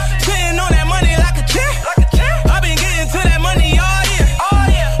sitting on that money like a chair. I've been getting to that money all year. All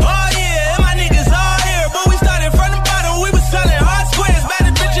year, and my niggas all here. But we started from the bottom, we was selling hard squares.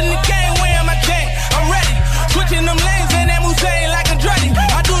 Baddest bitch in the game, wearing my chain. I'm ready. Switching them lanes and that Musain like Andretti.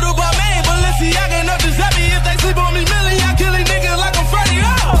 I do the Balmain, Balenciaga, no Giuseppe. If they sleep on me, Millie, I kill these niggas like I'm Freddy.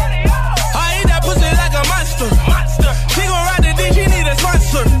 I eat that pussy like a monster. She gon' ride the D, she need a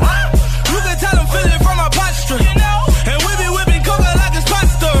sponsor. You can tell I'm feeling from my posture. And we be whipping coca like it's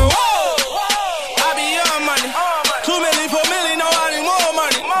pasta. I be young money. 2 million, 4 million, no, I need more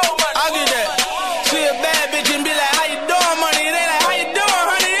money. I get that. She a bad bitch and be like, how you doing, money? They like, how you doing,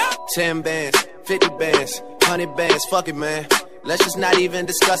 honey? 10 bands, 50 bands, 100 bands, fuck it, man. Let's just not even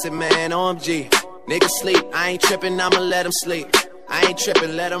discuss it, man. OMG. Niggas sleep, I ain't tripping, I'ma let them sleep. I ain't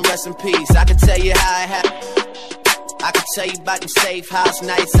tripping, let them rest in peace. I can tell you how it happened. I can tell you about them safe house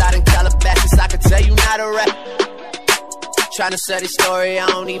nights out in Calabasas. I can tell you not a rap. Tryna sell this story, I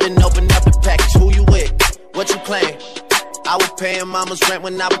don't even open up the package. Who you with? What you claim? I was paying mama's rent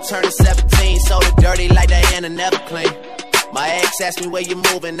when I was turning 17. Sold it dirty like Diana, never clean. My ex asked me where you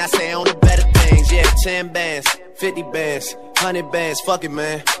moving, I say on the better things. Yeah, 10 bands, 50 bands, 100 bands, fuck it,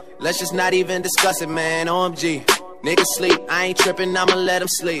 man. Let's just not even discuss it, man. OMG. Niggas sleep, I ain't tripping, I'ma let them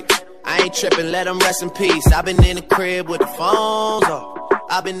sleep. I ain't tripping, let them rest in peace. I been in the crib with the phones off.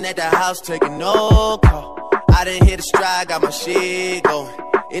 I been at the house taking no call. I done hit a stride, got my shit going.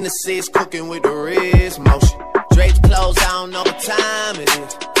 In the seats cooking with the wrist motion. Drapes closed, I don't know what time it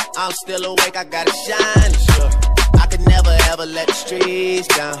is. I'm still awake, I gotta shine, sure. I could never ever let the streets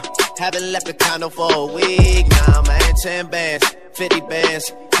down. Haven't left the condo for a week now, man. 10 bands, 50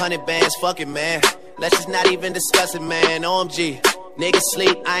 bands, 100 bands, fuck it, man. Let's just not even discuss it, man. OMG. Niggas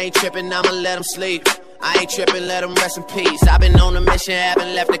sleep, I ain't tripping, I'ma let them sleep. I ain't tripping, let them rest in peace. I been on a mission,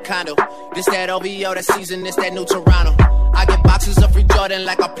 haven't left the condo. This that OVO, that season, this that new Toronto. I get boxes of free Jordan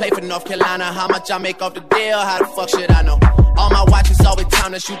like I play for North Carolina. How much I make off the deal, how the fuck should I know? All my watches always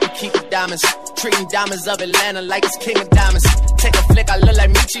timeless, you can keep the diamonds. Treating diamonds of Atlanta like it's king of diamonds. Take a flick, I look like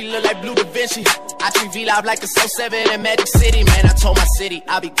Michi, look like Blue Da Vinci. I treat V-Live like it's 07 in Magic City. Man, I told my city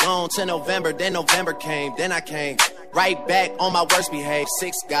I'll be gone till November. Then November came, then I came right back on my worst behave.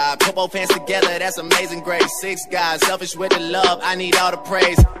 6 guys, put both hands together, that's amazing grace. 6 guys, selfish with the love, I need all the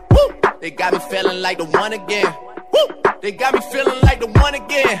praise. Woo! They got me feeling like the one again. Woo! They got me feeling like the one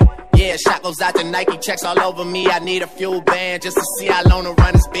again. Yeah, shot goes out to Nike, checks all over me. I need a fuel band just to see how long the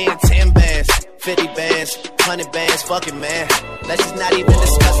run has been. 10 bands, 50 bands, 100 bands, fuck it, man. Let's just not even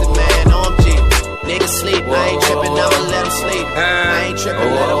discuss it, man. OMG. Niggas sleep, I ain't trippin', I'ma let them sleep. I ain't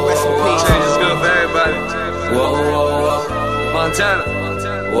trippin', let them rest in peace. Change is good for everybody. Whoa, whoa, whoa. Montana.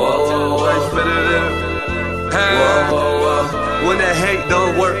 Whoa, whoa, whoa. Spit it in. Whoa, whoa, whoa. When that hate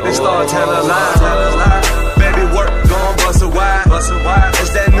don't work, they start telling lies. Baby work, gon' bust a wide.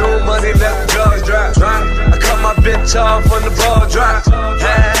 It's that new money, let the drugs drop. I cut my bitch off when the ball drop.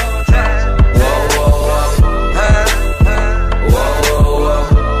 Whoa, whoa, whoa.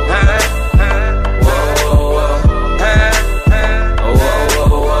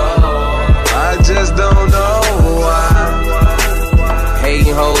 Just don't know why.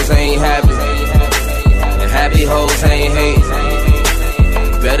 Hating hoes ain't happy, and happy hoes ain't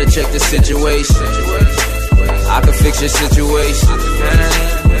hating. Better check the situation. I can fix your situation.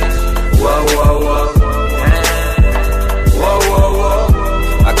 Whoa, whoa, whoa. Whoa, whoa,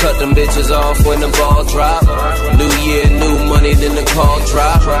 whoa. I cut them bitches off when the ball drop. New year, new money, then the call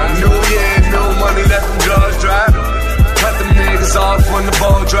drop. New year, new money, let them drugs drop. Cut them niggas off when the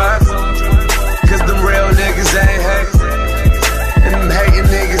ball drops. Cause them real niggas ain't hating, and them hating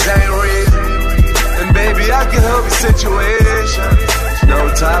niggas ain't real. And baby, I can help your situation.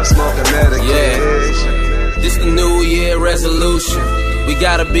 No top smoking medication. Yeah. This the new year resolution. We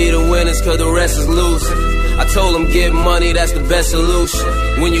gotta be the winners cause the rest is losing. I told them get money, that's the best solution.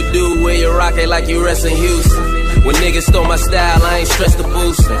 When you do, wear your rocket like you rest in Houston. When niggas stole my style, I ain't stressed to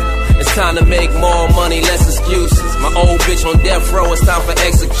boost it. It's time to make more money, less excuses. My old bitch on death row, it's time for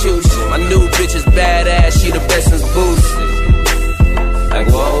execution. My new bitch is badass, she the best since Boosie. Like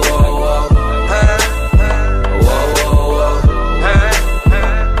whoa, whoa, whoa. Whoa, whoa, whoa.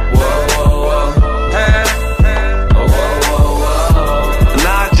 Whoa, whoa, whoa. And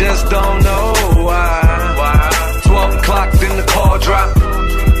I just don't know why. 12 o'clock, then the call drop.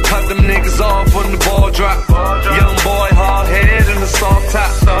 Cut them niggas off when the ball drop. Young boy, hard head and a soft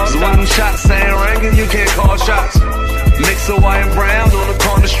top. So when them shots ain't ringing, you can't call shots. Mix of white and brown on the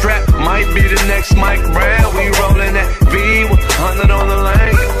corner strap. Might be the next Mike Brown. We rollin' that V with 100 on the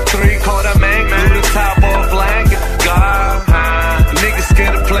lane. 3/4 man, glue the top off blanket. God, niggas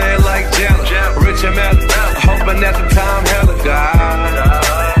scared to play it like Jenna. Rich and Melly, hoping at the time hella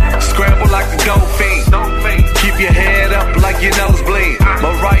God. Scramble like a dope fiend. Keep your head up like your nose bleed.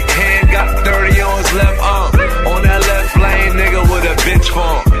 My right hand got 30 on his left arm. On that left lane, nigga with a bitch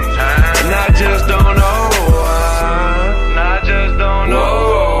form. And I just don't know why. And I just don't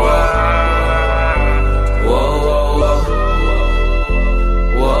know why. Whoa, whoa, whoa.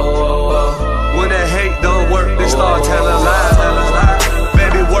 Whoa, whoa, whoa. When that hate don't work, they start telling lies.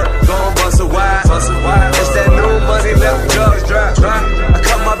 Baby work, gon' bust a wide. It's that new money, let the drugs drop. I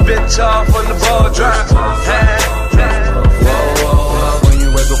cut my bitch off when the ball drop. When you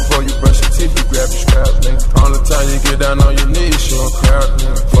wake up before you brush your teeth, you grab your strap, nigga. Only time you get down on your knees, you don't crowd,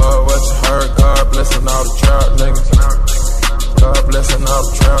 nigga. For what you heard, God blessing all the trout, niggas. God blessing all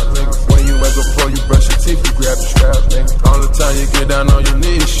the trout, niggas. When you wake up before you brush your teeth, you grab your strap, nigga. Only time you get down on your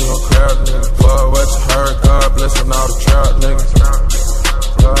knees, you don't crowd, nigga. For what you heard, God blessing all the trout, niggas.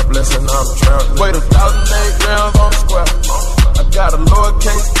 God blessing all the trout, niggas. Wait 1,008 rounds on the square. I got a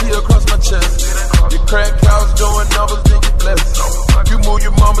lowercase T across my chest. Your crack house doing numbers, then you blessed. You move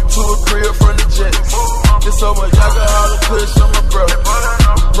your mama to a crib from the Jets. It's so much alcohol and push on my bro.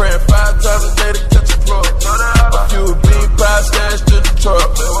 Praying 5 times a day to catch a pro. A few bean pies stashed in the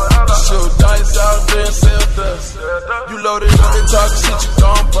truck. Shoot dice out there and sell dust. You loaded up and talking shit, you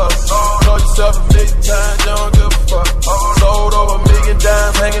gon' bust. Call yourself a million times, you don't give a fuck. Sold over $1 million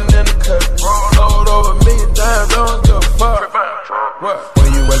dimes hanging in the cut. Sold over $1 million dimes, don't give a fuck. When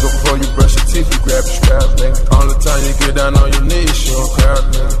you wake up before you brush your teeth, you grab your strap, nigga. Only time you get down on your knees, you don't crowd,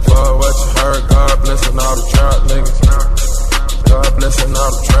 nigga. For what you heard, God blessing all the trout, niggas. God blessing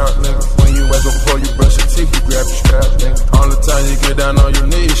all the trout, niggas. When you wake up before you brush your teeth, you grab your strap, nigga. Only time you get down on your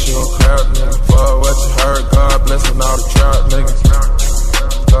knees, you don't crowd, nigga. For what you heard, God blessing all the trout, niggas.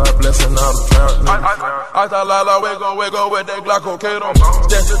 God blessing all the drought niggas. I thought Lala, wake up with that Glock on Kato.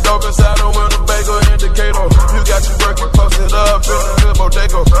 Stash the dope inside the Winnebago indicator. You got your work, you posted up in the hood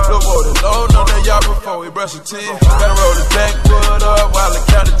bodega. Look for the low, know that y'all before we brush your teeth. Gotta roll the backwood up while I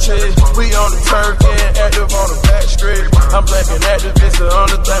count the cheese. We on the turf, getting active on the back street. I'm blanking active, it's the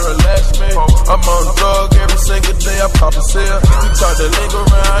only thing relax me. I'm on the drug every single day, I pop a seal. We talk to link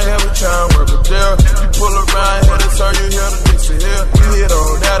around here, we try and work a deal. You pull around here, to turn you here to Dixie Hill. You hit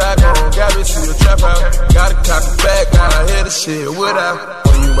on that, I go on, got me see the trap out. Gotta cock it back, gotta hit the shit without.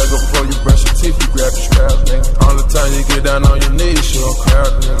 When you wake up before you brush your teeth, you grab your scraps, nigga. All the time you get down on your knees, you don't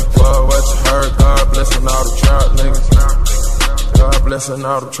crowd, nigga. For what you heard, God blessing all the trout niggas. God blessing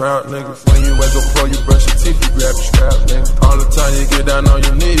all the trout niggas. When you wake up before you brush your teeth, you grab your scraps, nigga. All the time you get down on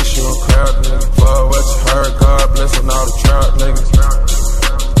your knees, you don't crowd, nigga. For what you heard, God blessing all the trout niggas.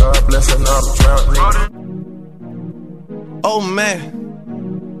 God blessing all the trout niggas. Oh man.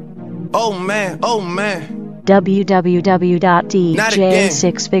 Oh man, oh man.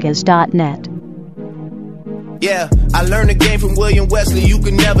 www.dj6figures.net. Yeah, I learned the game from William Wesley, you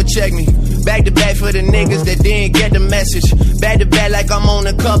can never check me. Back to back for the niggas that didn't get the message. Back to back like I'm on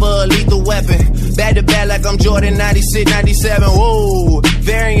the cover of Lethal Weapon. Back to back like I'm Jordan 96, 97. Whoa,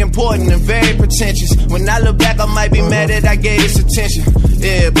 very important and very pretentious. When I look back, I might be mad that I gave this attention.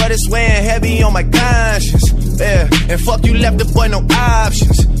 Yeah, but it's weighing heavy on my conscience. Yeah, and fuck you left the boy no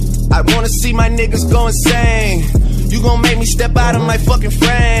options. I wanna see my niggas go insane. You gon' make me step out of my fucking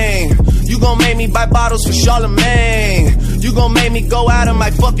frame. You gon' make me buy bottles for Charlemagne. You gon' make me go out of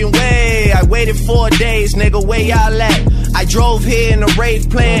my fucking way. I waited 4 days, nigga, where y'all at? I drove here in a rave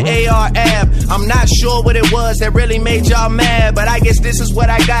playing AR-AB. I'm not sure what it was that really made y'all mad, but I guess this is what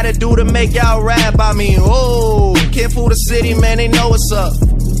I gotta do to make y'all rap. I mean, oh, can't fool the city, man, they know what's up.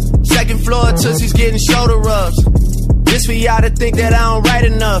 Second floor, Tootsie's getting shoulder rubs. This for y'all to think that I don't write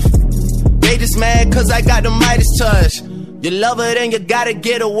enough. They just mad cause I got the Midas touch. You love her, then you gotta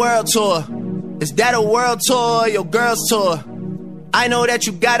get a world tour. Is that a world tour or your girl's tour? I know that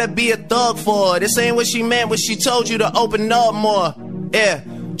you gotta be a thug for her. This ain't what she meant when she told you to open up more. Yeah,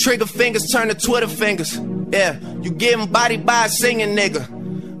 trigger fingers turn to Twitter fingers. Yeah, you getting bodied by a singing nigga.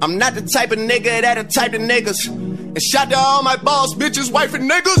 I'm not the type of nigga that'll type of niggas. And shout to all my boss bitches, wife and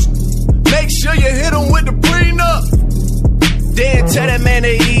niggas. Make sure you hit them with the prenup. Then tell that man to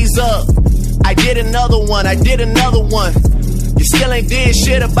ease up. I did another one, I did another one. You still ain't did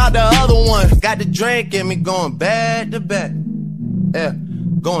shit about the other one. Got the drink in me going back to back. Yeah,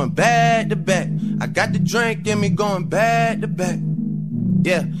 going back to back. I got the drink in me going back to back.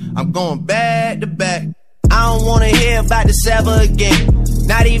 Yeah, I'm going back to back. I don't wanna hear about this ever again.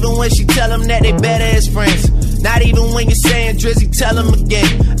 Not even when she tell them that they better as friends. Not even when you're saying Drizzy, tell them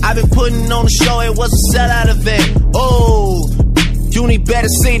again. I've been putting on the show, it was a sellout event. Oh, you need better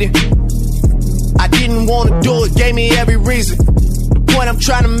seating. I didn't wanna do it, gave me every reason. The point I'm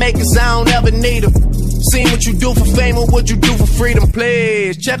trying to make is I don't ever need them. Seen what you do for fame or what you do for freedom,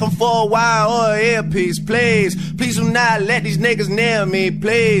 please. Check them for a while or an earpiece, please. Please do not let these niggas near me,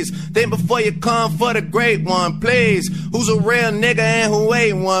 please. Think before you come for the great one, please. Who's a real nigga and who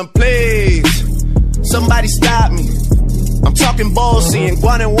ain't one, please. Somebody stop me. I'm talking Ballsy and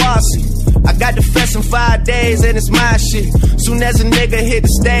Guanajuasi. I got the fest in 5 days and it's my shit. Soon as a nigga hit the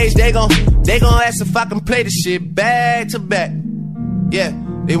stage, they gon' ask if I can play the shit back to back. Yeah,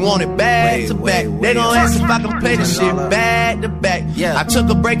 they want it back to back. They gon' ask if I can play the shit back to back. Yeah, I took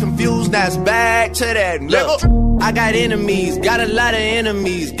a break from views, now it's back to that. Look, I got enemies, got a lot of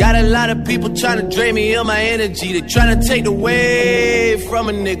enemies. Got a lot of people trying to drain me of my energy. They trying to take away from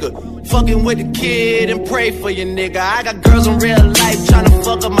a nigga. Fucking with the kid and pray for your nigga. I got girls in real life trying to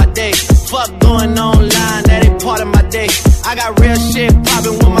fuck up my day. Fuck going online, that ain't part of my day. I got real shit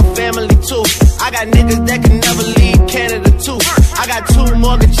poppin' with my family too. I got niggas that can never leave Canada too. I got 2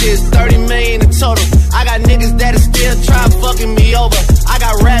 mortgages, 30 million in total. I got niggas that are still trying fucking me over. I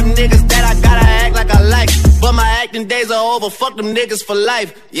got rap niggas that I gotta act like I like, but my acting days are over. Fuck them niggas for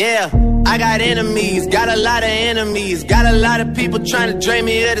life. Yeah, I got enemies, got a lot of enemies. Got a lot of people trying to drain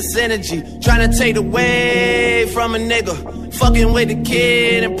me of this energy. Trying to take away from a nigga. Fucking with the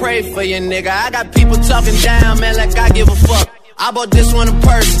kid and pray for your nigga. I got people talking down, man, like I give a fuck. I bought this one a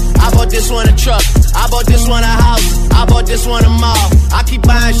purse, I bought this one a truck, I bought this one a house, I bought this one a mall. I keep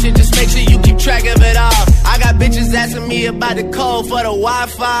buying shit, just make sure you keep track of it all. I got bitches asking me about the code for the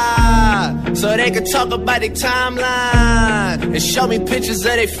Wi-Fi, so they can talk about their timeline and show me pictures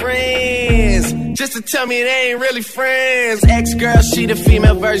of their friends, just to tell me they ain't really friends. Ex-girl, she the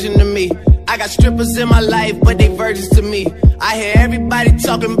female version of me. I got strippers in my life, but they virgins to me. I hear everybody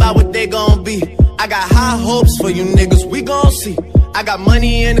talking about what they gon' be. I got high hopes for you niggas, we gon' see. I got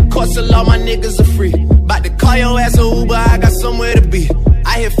money in the course, so all my niggas are free. About to call your ass a Uber, I got somewhere to be.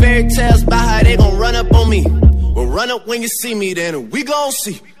 I hear fairy tales about how they gon' run up on me. Well, run up when you see me, then we gon'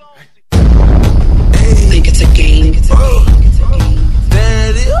 see. Think it's a game. There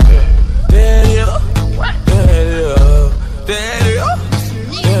it is. There it is. There it is. There it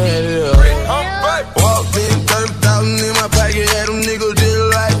is. Walked in, 30,000 in my pocket, had them niggas just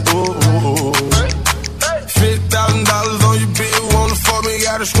like, ooh. $50,000 on your bill, wanna fuck me,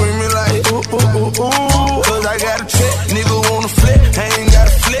 gotta screaming like, ooh. Cause I got a check, nigga wanna flip, I ain't got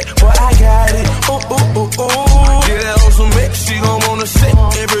a flip, but I got it, ooh. Get that on some mix, she gon' wanna sit,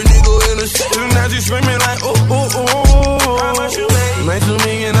 every nigga in the set, now she screaming like, ooh. How much you made? Make $2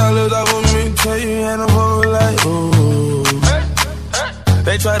 million off of me, tell you had them hoes like, ooh.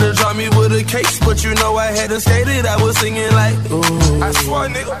 They tried to drop me with a case, but you know I hadn't skated. I was singing like, ooh. I swear,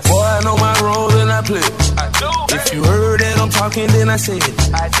 nigga. Boy, I know my role and I play. I do. If you heard that I'm talking, then I said it.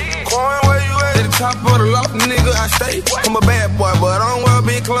 I did. Coin, where you at? At the top of the loft, nigga, I stay. I'm a bad boy, but I don't wear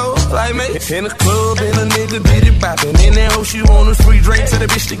big clothes like me. In the club, and a nigga did it boppin'. In that hoe, she want a free drink, tell the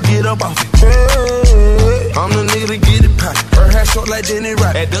bitch to get up off it. Hey, I'm the nigga to get it poppin'. Her hair short like Denny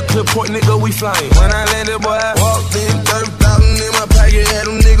Rock. At the clip point, nigga, we flying. When I landed, boy, I walked in, 30,000 in my pocket. Had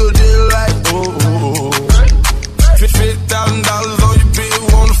them niggas just like, ooh. $50,000 on your bill,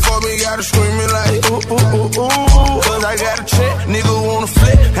 wanna fuck me, gotta screaming like, ooh. Cause I got a check, nigga wanna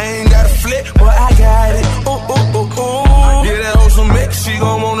flip, I ain't got a flip, but I got it, ooh. Yeah, that on some mix, she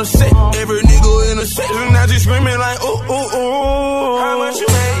gon' wanna sit, every nigga in the set, now she screaming like, ooh. How much you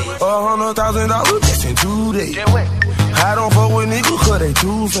made? $100,000 just in 2 days. I don't fuck with niggas cause they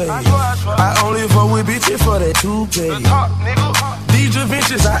two-faced. I only fuck with bitches for that 2K. These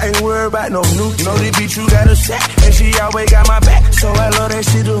adventures, I ain't worried about no new. Know the bitch you got a sack, and she always got my back. So I love that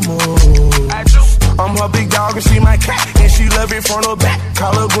shit the most. I'm her big dog and she my cat, and she love it front or back.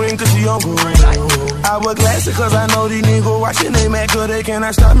 Call her green cause she on good. I wear glasses cause I know these niggas watching. They mad cause they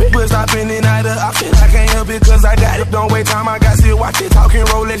cannot stop me. But stopping it not the option. I can't help it cause I got it. Don't wait time, I got still watch it. Talking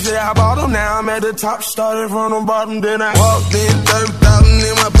Rolex, yeah, I bought them. Now I'm at the top, started from the bottom, then I walked in, 30,000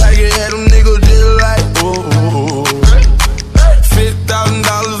 in my pocket, had them niggas just like, ooh.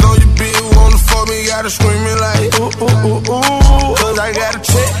 $50,000 on your bill, wanna fuck me, gotta screaming like, ooh. Cause I got a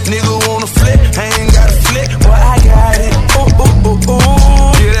check, nigga wanna flip, I ain't got a flip, but I got it, ooh.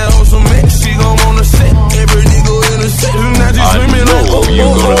 Yeah, that on some mix, she gon' wanna sit, every nigga in the set, now she screaming like, ooh. You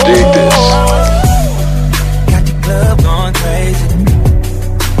gonna dig this. Got the club going crazy,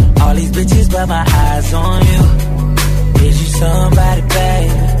 all these bitches but my eyes on you. Is you somebody,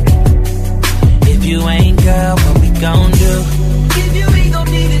 baby? If you ain't, girl, what we gon' do? If you ain't gon'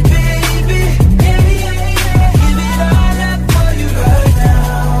 need it, baby. Yeah. Give it all up for you right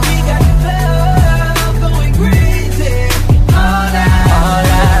now. We got the club going crazy. All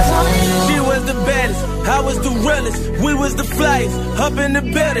eyes on you. She was the baddest, I was the realest. We was the flyest, up in the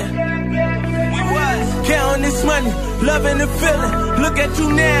building. We was counting this money, loving the feeling. Look at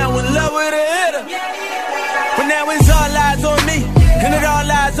you now, in love with a hitter. But now it's all eyes on me, and it all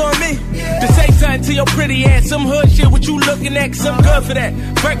lies on me. To say something to your pretty ass, some hood shit, what you looking at, cause I'm good for that.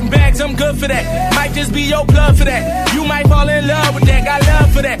 Birkin bags, I'm good for that. Might just be your blood for that. You might fall in love with that, got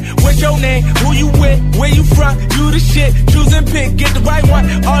love for that. What's your name, who you with, where you from, you the shit. Choose and pick, get the right one.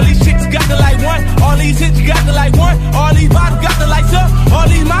 All these chicks got the like one, all these hits got the like one. All these bottles got the lights up, all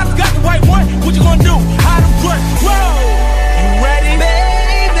these models got the white one. What you gonna do, how to run, whoa. You ready?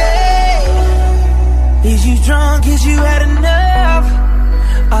 Is you drunk? Is you had enough?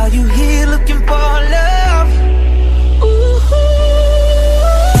 Are you here looking for love? Ooh,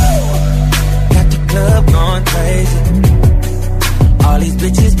 got the club going crazy. All these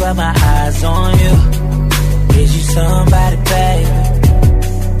bitches but my eyes on you. Is you somebody, baby?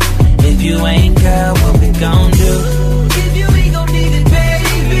 If you ain't, girl, what we gon' do? If you ain't gon' need it,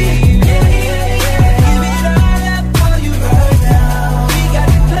 baby. Yeah. Give it all up for you right now. We got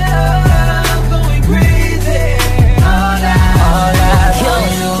the club going crazy. All eyes on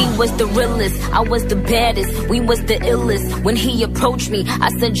you. He was the realest, I was the baddest, we was the illest. When he approached me, I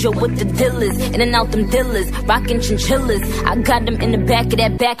said, yo, what the deal is? In and out them dealers, rockin' chinchillas. I got him in the back of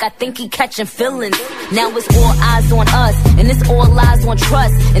that back, I think he catching feelings. Now it's all eyes on us, and it's all lies on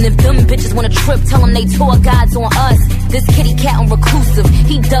trust. And if them bitches wanna trip, tell them they tour guides on us. This kitty cat on reclusive,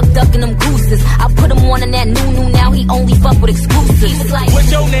 he ducking them gooses. I put him on in that new, now he only fuck with exclusives. He was like, what's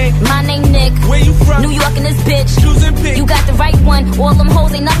your name? My name Nick. Where you from? New York and this bitch. Choose and pick. You got the right one, all them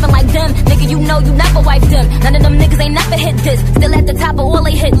hoes ain't nothing like them. Nigga, you know you never wipe them. None of them niggas ain't never hit this. Still at the top of all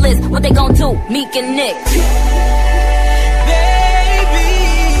they hit list. What they gon' do? Meek and Nick.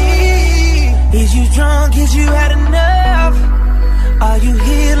 Baby, is you drunk? Is you had enough? Are you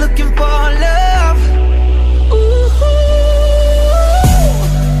here looking for love? Ooh,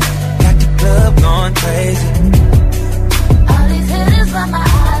 got the club going crazy. All these hitters got my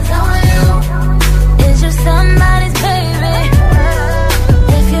eyes on you. Is you somebody's baby?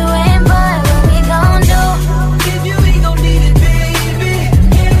 If you ain't, boy, what we gon' do? If you ain't gon' need it, baby.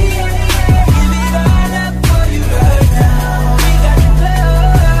 Give it all up for you right now. We got the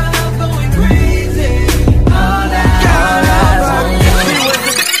club going crazy. All eyes on you.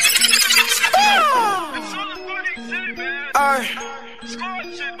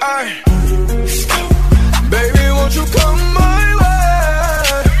 Baby, won't you come my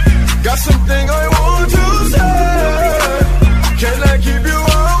way? Got something I want to say. Can I keep you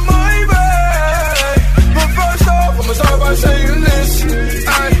on my way? But first off, I'ma start by saying this.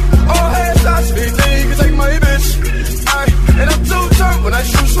 All headshots, they think you can take my bitch. And I'm too turned when I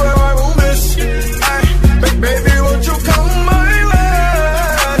shoot, swear I won't miss. Baby, won't you come my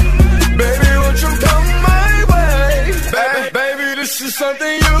way? Baby, won't you come my way? Baby, this is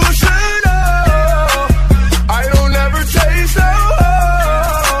something you should know. I don't ever chase no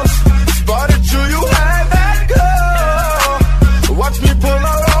hoes. Spotted you had that glow. Watch me pull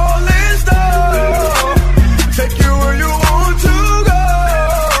out all this dough. Take you where you want to go.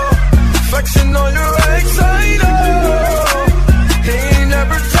 Flexing on your ex, I know. He ain't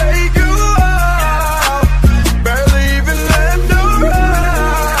never take you out. Barely even left the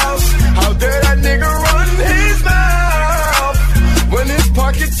house. How dare that nigga run his mouth when his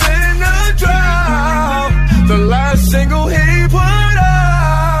pocket's in a drought? The last single he put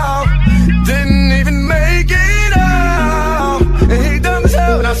out didn't even make it out. And he dumb as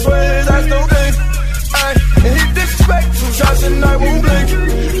hell, and I swear that's no thing. And he disrespect some shots and I won't blink.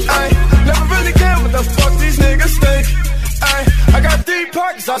 Never really care what the fuck these niggas think. I got deep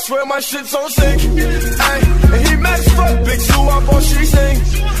pockets, I swear my shit's on sync. And he mad as fuck, bitch, who up all she sing.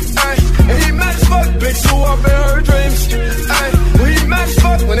 And he mad as fuck, bitch, who up in her dreams. Well, he mad as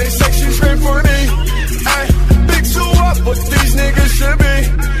fuck when they say she scream for me. Big two up, what these niggas should be.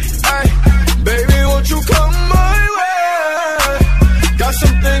 Baby, won't you come my way? Got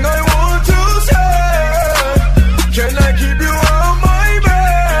something I want to say. Can I keep you on my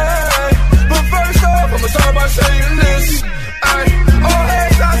bed? But first off, I'ma start by saying this. All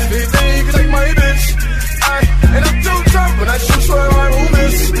headshots, they think you can take my bitch. And I'm too drunk when I shoot, swear I won't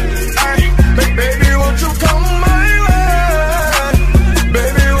miss. Baby, won't you come my way?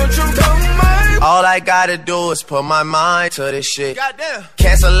 Baby, won't you come my way? All I gotta do is put my mind to this shit. Goddamn.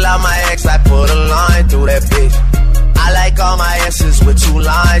 Cancel out my ex, I put a line through that bitch. I like all my S's with 2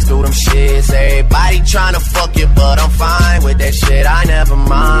 lines through them shits. Everybody tryna fuck you, but I'm fine with that shit. I never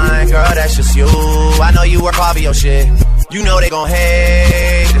mind, girl, that's just you. I know you work hard for your shit. You know they gon'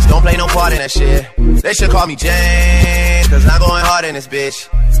 hate, just don't play no part in that shit. They should call me James, cause I'm going hard in this bitch.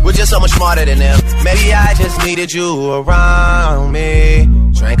 We're just so much smarter than them. Maybe I just needed you around me.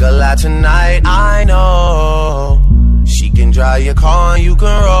 Drank a lot tonight, I know. She can drive your car and you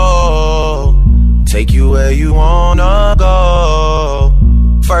can roll. Take you where you wanna go.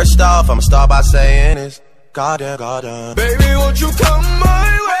 First off, I'ma start by saying this. Goddamn, goddamn. Baby, won't you come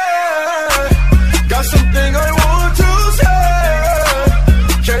my way? Got something I want to say.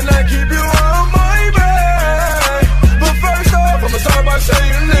 Can I keep you on my bed? But first off, I'ma start by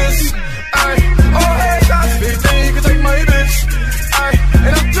saying this. All headshots, they think you can take my bitch.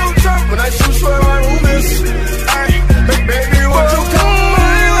 And I'm too drunk when I shoot, swear I won't miss. Baby, won't you come my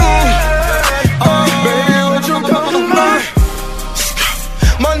way? Baby, won't you come my way?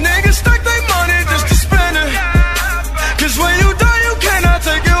 My niggas stack their money just to spend it. Cause when you die, you cannot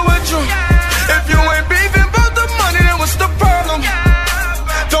take it with you. If you ain't beefing about the money, then what's the problem?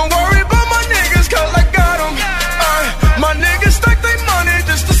 Don't worry about my niggas, cause I got them. My niggas stack their money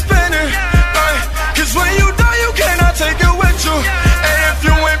just to spend it. Cause when you die, you cannot take it with you. And if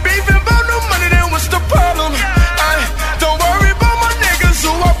you ain't beefing about no money, then what's the problem? Don't worry about my niggas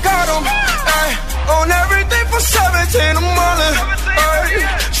who I got them. On everything for 17 a month.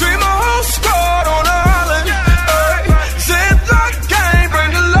 Treat my whole squad on the island. Ziploc gang,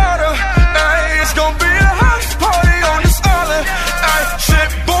 bring the ladder. It's gonna be a house party on this island. Shit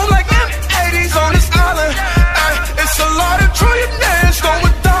boom like M80s on this island. It's a lot of trillionaires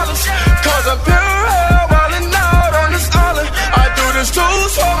throwing dollars. Cause I'm pure hell wildin' out on this island. I do this too,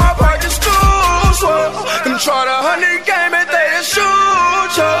 so my pockets too swell. Them try to honey game and they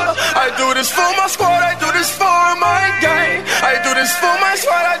shoot ya. I do this for my squad, I do this for my gang. I do this for my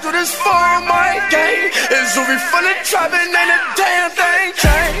squad, I do this for my gang. It's Uzi from the trapping and the damn thing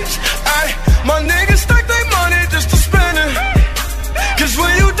changed. My niggas stack their money just to spend it. Cause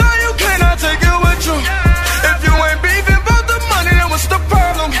when you die, you cannot take it with you. If you ain't beefing about the money, then what's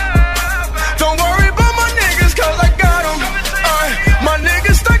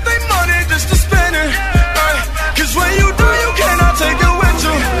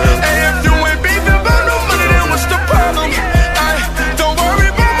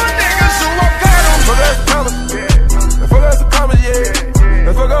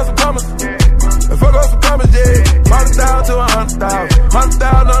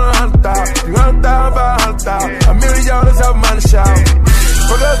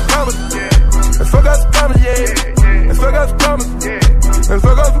Let's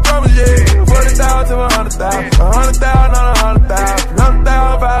fuck up some commas, yeah. 40,000 to 100,000. 100,000 on 100,000.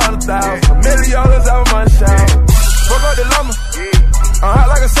 100,000, 500,000. $1 million out of my shout. Fuck up the llama. I'm hot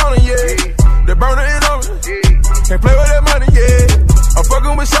like a sauna, yeah. The burner is on me. Can't play with that money, yeah. I'm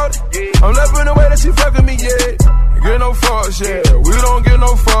fucking with shorty. I'm loving the way that she fucking me, yeah. Get no fucks, yeah. We don't get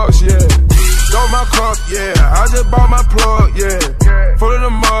no fucks, yeah. Got my crop, yeah. I just bought my plug, yeah. Full of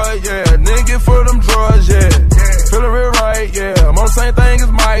the mud, yeah. Nigga get full of them drugs, yeah. Feeling real right, yeah. I'm on the same thing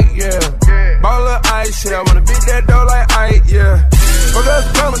as Mike, yeah. Bought a little ice, yeah. I wanna beat that dough like Ike, yeah. Fuck up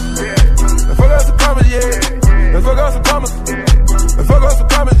some commas, fuck up some commas, yeah. Let's fuck up some commas, let's fuck up some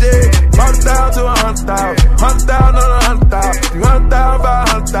commas, yeah. 40,000 to 100,000, 100,000 on 100,000, 200,000 by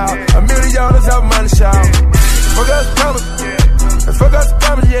 100,000, $1 million out of money shout. Fuck up some commas, let's fuck up some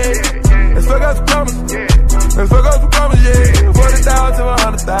commas, yeah. Let's fuck up some commas, let's fuck up some commas, yeah. 40,000 to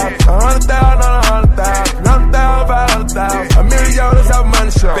 100,000, 100,000 on 100,000, 200,000 by 100,000, $1 million out of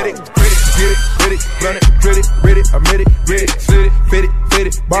money shout. Get it, run it, grit it, I'm ready, slit it, fit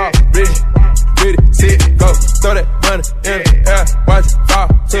it, ball, ready. Get it, sit it, go, throw that money in the air, watch it fall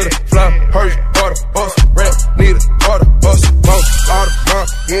to the floor. Hurry, order, bus, rap, need a order, bus, boat, order, mark,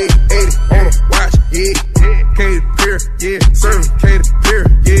 yeah, 80 on the watch, yeah, Katy Perry, yeah, serving Katy Perry,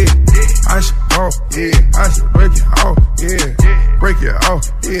 yeah, I should off, yeah, I should break it off, yeah, break it off,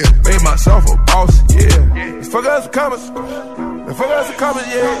 yeah, made myself a boss, yeah. Let's fuck up some commas, let's fuck up some commas,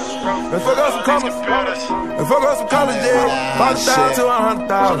 yeah, let's fuck up some commas, let's fuck up some commas, yeah. 40,000 to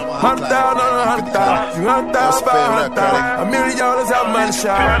 100,000, 100,000 on 100,000, 200,000 by 100,000, $1 million out of money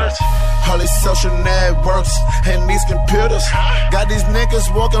shout. All these social networks and these computers got these niggas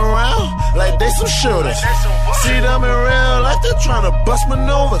walking around like they some shooters. See them in real life, they're trying to bust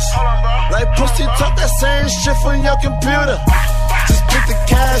maneuvers. Like pussy talk that same shit from your computer. Just pick the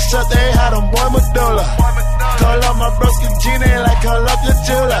cash up, they had them boy Medulla. Call up my broski Gina like call up your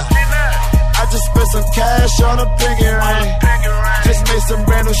jeweler. I just spent some cash on a pinky ring. Just made some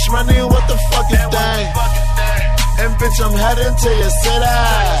brand new shmoney, what the fuck is that? And bitch, I'm heading to your city.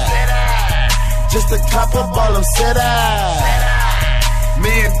 Just a cop up all them city. Me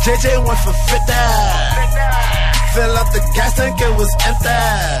and JJ went for 50. Fill up the gas tank, it was empty.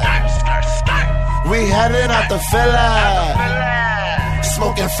 We headed out the villa.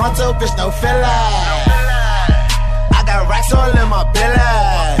 Smoking frontal, bitch, no filler. I got racks all in my belly.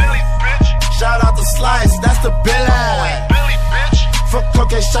 Shout out to Slice, that's the billy. Fuck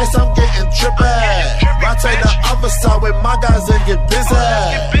cocaine shites, I'm getting trippy. I take the other side with my guys and get busy.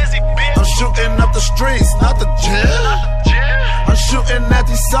 I'm shooting up the streets, not the gym. I'm shooting at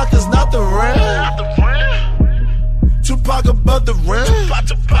these suckers, not the rim. Tupac above the rim.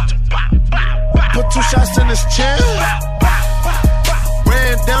 Put 2 shots in his chin.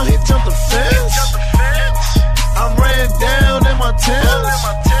 Ran down, he jumped the fence. I ran down in my Timbs.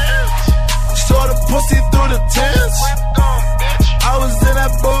 Saw the pussy through the tents. I was in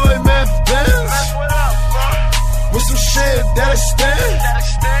that boy Memphis Benz with some shit that extend.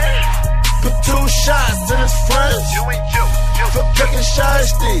 Put 2 shots in his friends. For cooking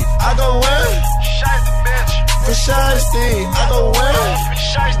Shiesty, I go in. For Shiesty, I go in.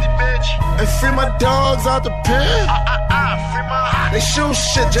 And free my dogs out the pen. They shoot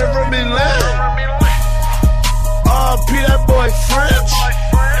shit, Jeremy Lin. R.P. that boy French.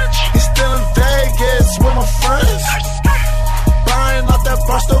 He's still in Vegas with my friends. Buying out that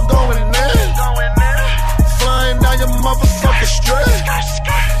bar, still going in. Flying down your motherfucking strip.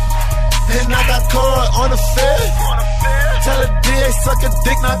 And I got caught on the fifth. Tell the DA suck a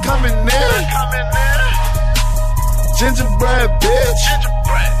dick, not coming in. Gingerbread bitch.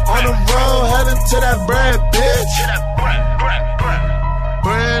 On the road, heading to that bread bitch.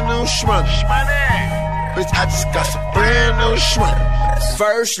 Brand new shmoney. Bitch, I just got some brand new shmoney.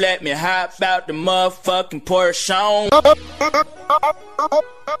 First, let me hop out the motherfucking Porsche.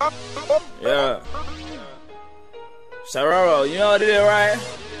 Yeah. Sororo, you know what it is, right?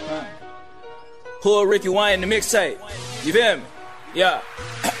 Huh? Pull Ricky Wayne in the mixtape. You feel me? Yeah.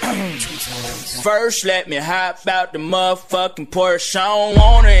 First, let me hop out the motherfucking Porsche. I don't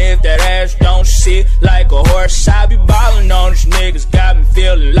want her if that ass don't sit like a horse. I be ballin' on these niggas, got me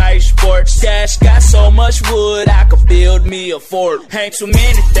feeling like sports. Dash got so much wood, I could build me a fort. Ain't too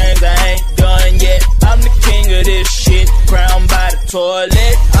many things I ain't done yet. I'm the king of this shit, crowned by the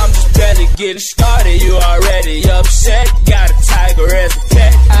toilet. I'm just barely getting started, you already upset. Got a tiger as a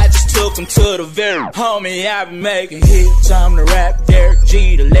pet, I just took him to the very. Homie, I been making hits, I'm the rap Derek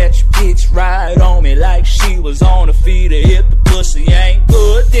G to let your bitch ride on me like she was on a feeder. If the pussy ain't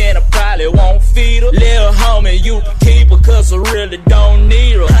good, then I probably won't feed her. Little homie, you can keep her, cause I really don't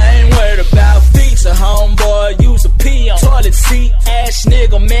need her. I ain't worried about feet, so homeboy, use a pee on toilet seat. Ass ass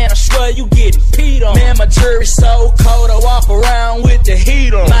nigga, man, I swear you getting peed on. Man, my jury's so cold, I walk around with the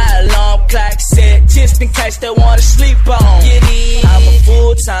heat on. My alarm clock set, just in case they wanna sleep on. I'm a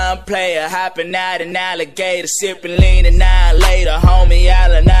full-time player, hopping out an alligator, sipping lean annihilator, homie,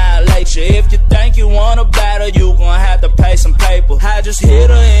 I'll annihilate you. If you think you wanna battle, you gon' have to pay some paper. I just hit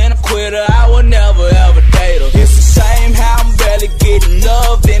her and I quit her, I will never ever date her. It's the same how I'm barely getting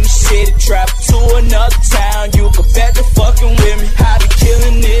love in the city, travel to another town, you can bet they're fucking with me. I be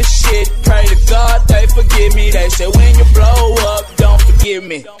killing this shit, pray to God they forgive me. They say when you blow up, don't forgive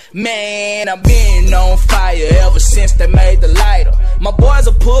me. Man, I've been on fire ever since they made the lighter. My boys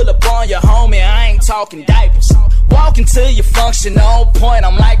will pull up on your homie, I ain't talking diapers. Walking to your function on point,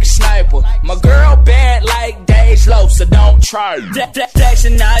 I'm like a sniper. My girl bad like Dage Loaf, so don't try.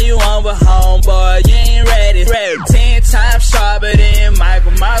 Flexing now you on with homeboy, you ain't ready. 10 times sharper than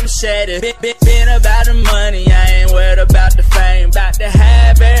Michael Martin said it. Been about the money, I ain't worried about the fame. About to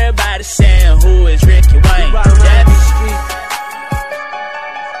have everybody saying who is Ricky Wayne.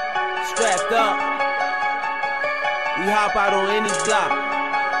 Strapped up, we hop out on any block.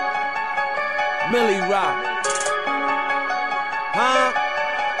 Millie Rock, huh?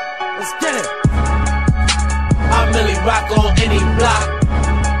 Let's get it. I'm Millie Rock on any block.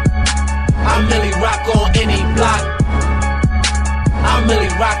 I'm Millie Rock on any block. I'm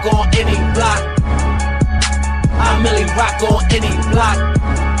Millie Rock on any block. I'm Millie Rock on any block.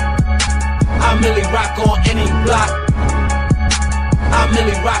 I'm Millie Rock on any block. I'm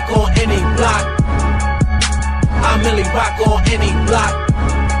Millie Rock on any block. I'm Millie Rock on any block.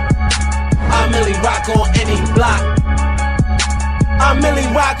 I'm Millie Rock on any block. I'm Millie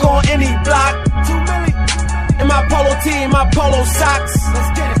Rock on any block. In my polo tee, my polo socks. Let's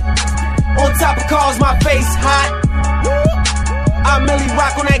get it. On top of cars, my face hot. I'm Millie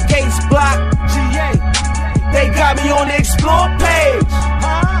Rock on that Gates block. GA. They got me on the explore page.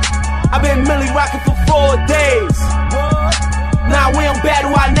 I've been Millie rocking for 4 days. Nah, we don't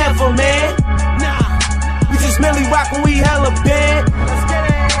battle, I never, man. We just Millie Rock when we hella bad.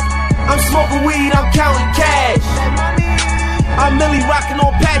 I'm smoking weed, I'm counting cash. I'm Millie rocking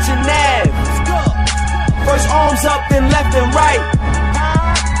on Patch and Nav. First arms up, then left and right.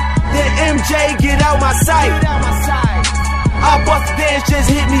 Then MJ get out my sight. I bust the dance, just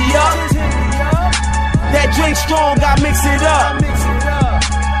hit me up. That drink strong, I mix it up.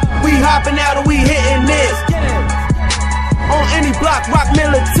 We hopping out and we hitting this. On any block, rock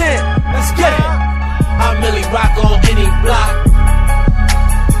militant. Let's get it. I'm Millie Rock on any block.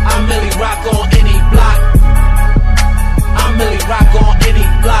 I'm Millie Rock on any block. I'm Millie Rock on any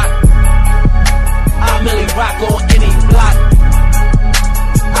block. I'm Millie Rock on any block.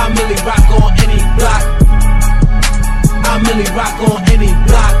 I'm Millie Rock on any block. I'm Millie Rock on any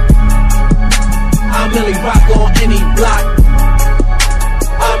block. I'm Millie Rock on any block.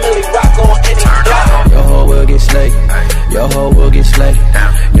 I'm Millie Rock on any block. Your hoe will get slayed. Your hoe will get slayed.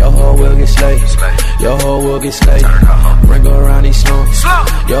 Your hoe will get slayed. Your hoe will get slayed. Bring her around these slums.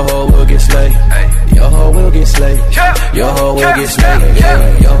 Your hoe will get slayed. Your hoe will get slayed. Your hoe will get slayed.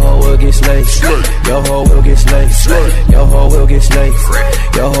 Your hoe will get slayed. Your hoe will get slayed. Your hoe will get slayed.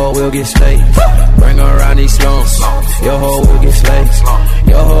 Your hoe will get slayed. Bring her around these slums. Your hoe will get slayed.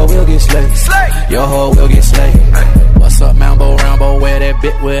 Your hoe will get slayed. Your hoe will get slayed. What's up, Mambo Rambo? Wear that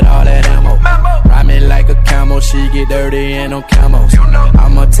bit with all that ammo. Ride me like a camel, she get dirty in them camos.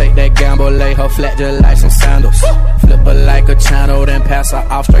 I'ma take that gamble, lay her flat just like some sandals. Flip her like a channel, then pass her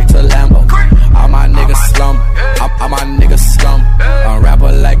off straight to Lambo. All my niggas slum, all my niggas slum. I rap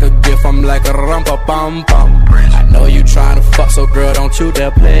her like a gift, I'm like a rumpa-bum-bum. I know you tryna fuck, so girl, don't you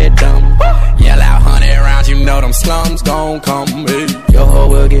dare play it dumb. Yell out 100 rounds, you know them slums gon' come. Hey. Your hoe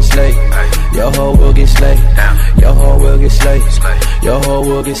will get slayed. Your hoe will get slayed. Your hoe will get slayed. Your hoe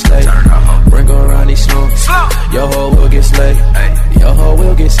will get slayed. Bring her around these slums. Your hoe will get slayed. Your hoe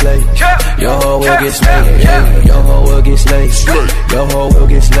will get slayed. Your hoe will get slayed. Your hoe will get slayed. Your hoe will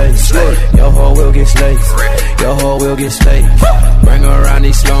get slayed. Your hoe will get slayed. Your hoe will get slayed. Bring her around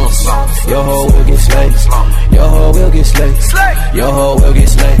these slums. Your hoe will get slayed. Your hoe will get slayed. Your hoe will get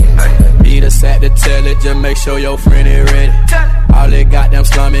slayed. Be the sack to tell it, just make sure your friend is ready. All that goddamn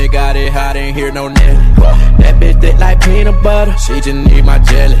slummy got it hot, ain't hear no net. That bitch thick like peanut butter, she just need my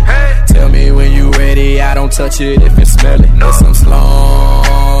jelly. Tell me when you ready, I don't touch it if it's smelly. There's some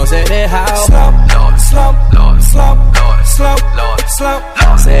slums at that house. Slump.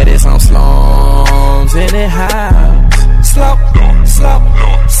 Said there's some slums in that house. Slump.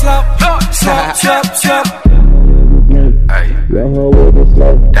 Your hoe will get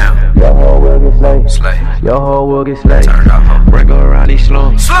slayed. Your hoe will get slayed. Your hoe will get slayed. Bring her around these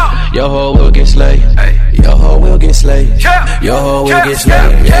slums. Your hoe will get slayed. Your hoe will get slayed. Your hoe will get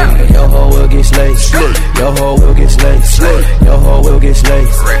slayed. Your hoe will get slayed. Your hoe will get slayed. Your hoe will get slayed.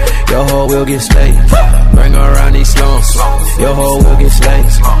 Your hoe will get slayed. Bring her around these slums. Your hoe will get slayed.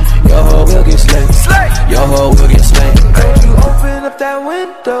 Your hoe will get slayed. Your hoe will get slayed. Don't you open up that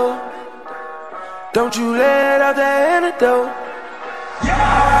window. Don't you let out that antidote.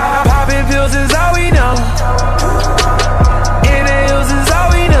 Popping pills is all we know. Inhales is all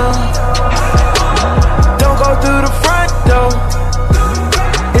we know. Don't go through the front door.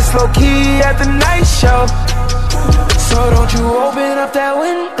 It's low key at the night show. So don't you open up that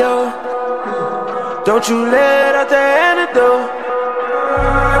window. Don't you let out the antidote.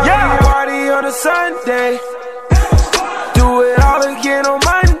 Yeah, party on a Sunday. Do it all again on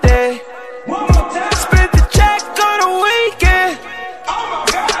Monday. Spend the check on the weekend.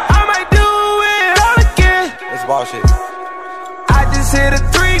 I might do it all again. It's bullshit. I just hit a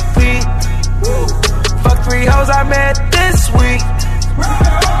 3-peat. Fuck 3 hoes I met this week.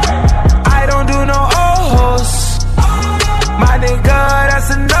 I don't do no old hoes. My nigga, that's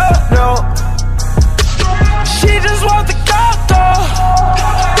a no-no. She just want the coco.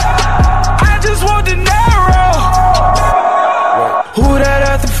 I just want the narrow. Who that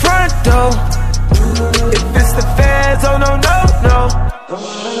at the front door? If it's the feds, oh no, no, no.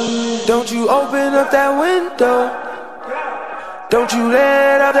 Don't you open up that window. Don't you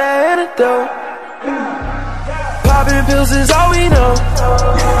let out that antidote. Popping pills is all we know.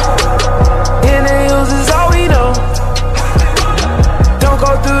 Inhales is all we know. Don't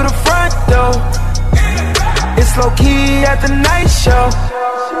go through the front door. It's low key at the night show.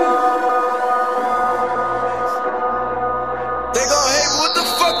 They gon' hate, what the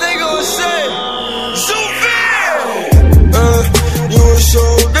fuck they gon' say? Zoofy! You were so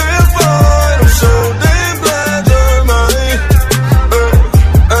damn fine, I'm so damn glad you're mine.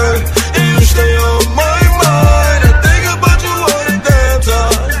 And you stay on my mind, I think about you all the damn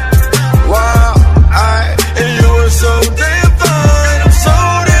time. Wow, and you were so damn fine, I'm so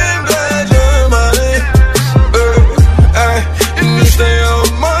damn glad you're mine. And you stay on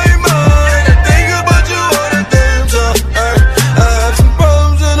my mind, I think about you all the damn time. I have some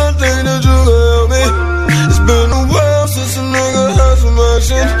problems and I think that you can help me. It's been a while since a nigga had some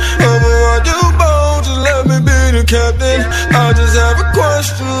action. I'm a ride you bold, just let me be the captain. I just have a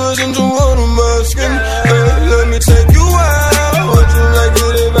question, listen to what I'm asking. Let me take you out, would you like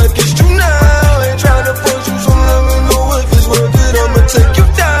it if I kissed you now? Ain't trying to push you, so let me know if it's worth it, I'ma take you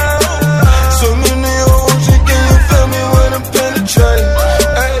down. So many hoes, can you feel me when I'm penetrating?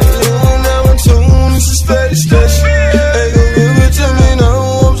 Hey, you and now I'm tuned, this is steady stretch. Hey, go give it to me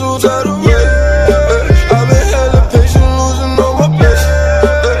now, I'm so tired of waiting. I've been hella patient, losing all my patience.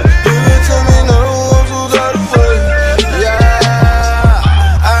 Give it to me now, I'm so tired of waiting. Yeah,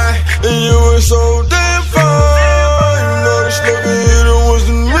 and you were so damn fine. You know the slow hit it was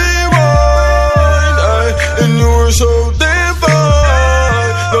the rewind. And you were so damn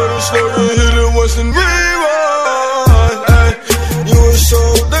fine. Know the slow hit it was the rewind. You were so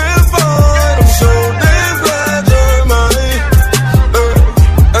damn fine. I'm so damn glad you're mine.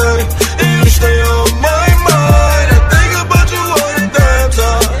 And you stay on my mind. I think about you all the damn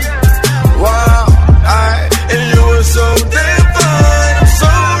time. Wow, and you were so damn fine. I'm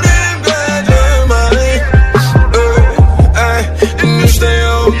so damn glad you're mine. And you stay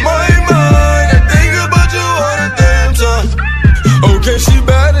on my mind. I think about you all the damn time. Okay, she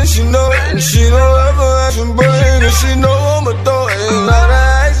bad and she know it, and she don't ever have some brain, and she know I'm a throw it. And not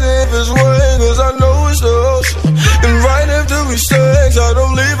ask if it's working, cause I know it's the ocean. And right after we sex, I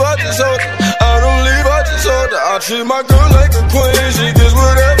don't leave, I just hold her. I don't leave, I just hold her. I treat my girl like a queen, she gets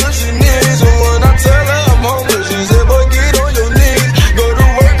whatever she needs. And when I tell her I'm hungry, she said, boy, get on your knees. Go to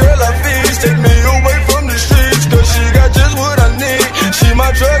work, girl, I feast. Take me away from the streets, cause she got just what I need. She my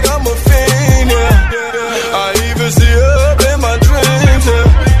drug, I'm a fiend, yeah. I even see her up in my dreams, yeah.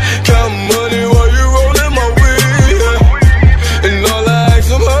 Count money while you rolling my weed, yeah. And all I ask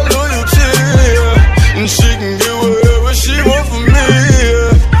from her loyalty, yeah. And she can get whatever she want from me,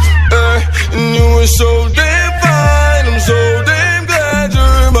 yeah. And you were so damn fine, I'm so damn glad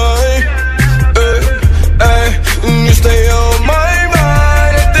you're mine. And you stay on my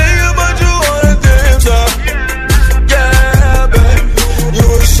mind, I think about you all the damn time. Yeah, babe, you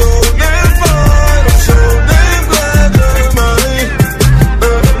were so damn fine, I'm so damn glad you're mine.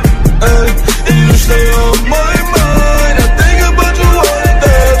 And you stay on my mind, I think about you all the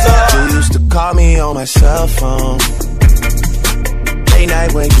damn time. You used to call me on my cell phone, late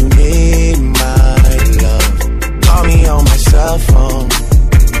night when you need my love. Call me on my cell phone,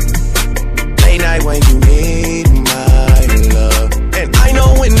 late night when you need my love. And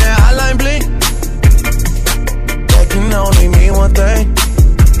when that hotline blink, that can only mean one thing.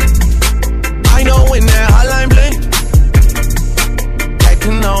 I know when that hotline blink, that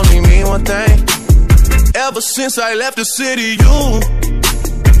can only mean one thing. Ever since I left the city, you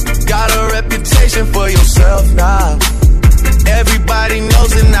got a reputation for yourself now. Everybody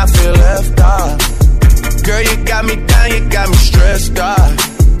knows and I feel left out. Girl, you got me down, you got me stressed out.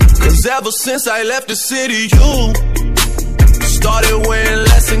 Cause ever since I left the city, you started wearing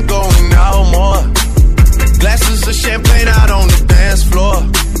less and going out more. Glasses of champagne out on the dance floor.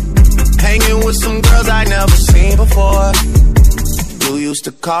 Hanging with some girls I never seen before. You used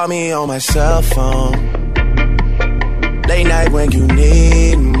to call me on my cell phone. Late night when you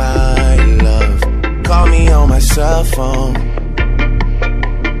need my love. Call me on my cell phone.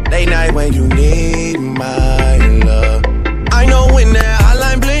 Late night when you need my love. I know when that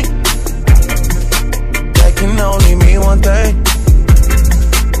hotline blink, that can only mean one thing.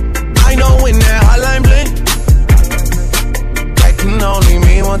 I know when that hotline blink, that can only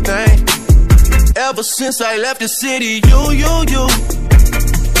mean one thing. Ever since I left the city,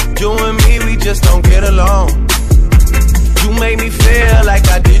 you and me, we just don't get along. You made me feel like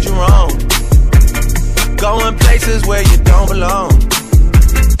I did you wrong. Going places where you don't belong.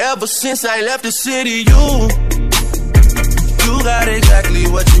 Ever since I left the city, you got exactly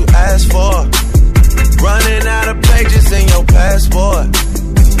what you asked for. Running out of pages in your passport.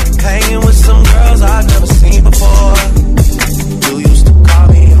 Hanging with some girls I've never seen before. You used to call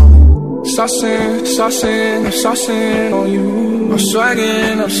me on. Saucing, saucing, I'm saucing on you. I'm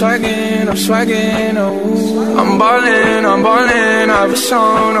swagging, I'm swagging, I'm swagging on you. I'm ballin', I have a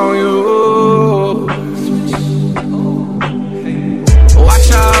song on you.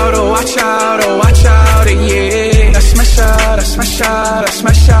 Watch out, oh watch out, oh watch out, yeah. I smash out, I smash out, I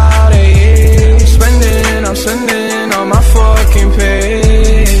smash out, yeah. I'm spending all my fucking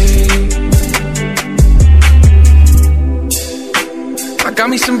pay. I got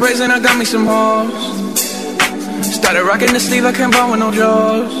me some braids and I got me some hoes. Started rocking the sleeve, I can't buy with no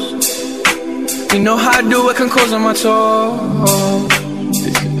jaws. You know how I do it, can close on my toes.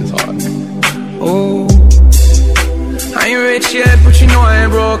 This shit is hard. Oh, I ain't rich yet, but you know I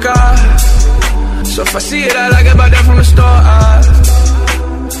ain't broke, so if I see it, I like it, buy that from the store,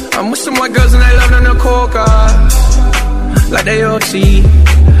 I'm with some white girls and they love them to coca. Like they OT,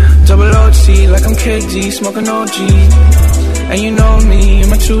 double OT, like I'm KG, smoking OG. And you know me, and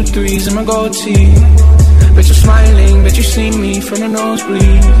my 2 3s and my gold tee. Bitch, you're smiling, bitch, you see me from the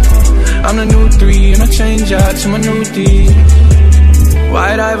nosebleed. I'm the new 3, and I change out to my new D.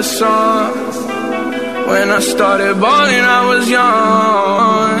 White Iverson. When I started balling, I was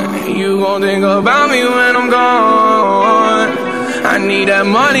young. You gon' think about me when I'm gone. I need that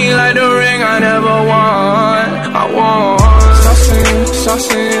money like the ring I never won. I want saucing,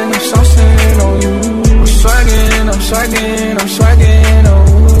 saucing, I'm saucing on you. I'm swagging, I'm swagging, I'm swagging on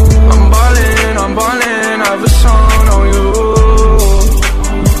you. I'm ballin', I have a song on you.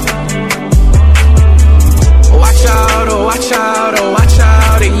 Watch out, oh watch out, oh watch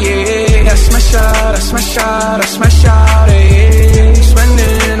out, yeah. I smash out, I smash out, I smash out, yeah.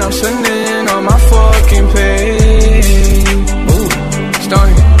 I'm spending all my fucking pay.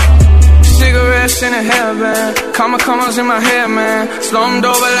 Cigarettes in a hairband, commas in my head, man. Slummed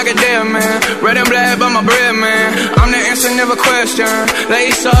over like a dead man. Red and black by my bread, man. I'm the answer, never question.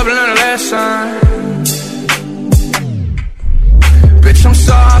 Lace up, learn a lesson. Bitch, I'm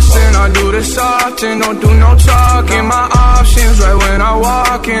saucing, I do this often. Don't do no talking, my options right when I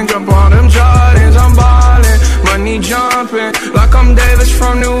walk in. Jump on them Jordans, I'm ballin'. Money jumping, like I'm Davis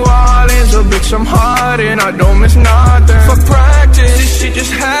from New Orleans. A bitch, I'm hard and I don't miss nothing. For practice, this shit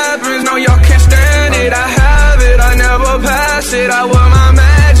just happens. No, y'all can't stand it, I have it, I never pass it. I wear my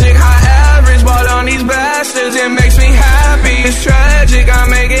magic, high average, ball on these bastards. It makes me happy, it's tragic, I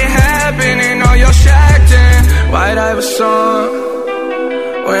make it happen. And all y'all shacked in. White Iverson.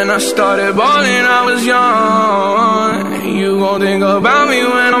 When I started balling, I was young. You gon' think about me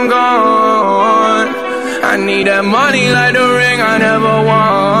when I'm gone. I need that money like the ring I never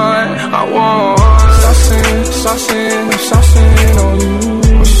won. I want saucing, saucing, I'm saucing on you.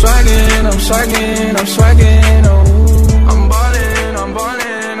 I'm swagging, I'm swagging, I'm swagging on you. I'm ballin',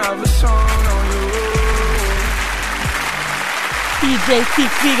 I have a song on you. DJ Six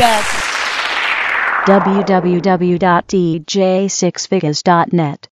Figures. www.dj6figures.net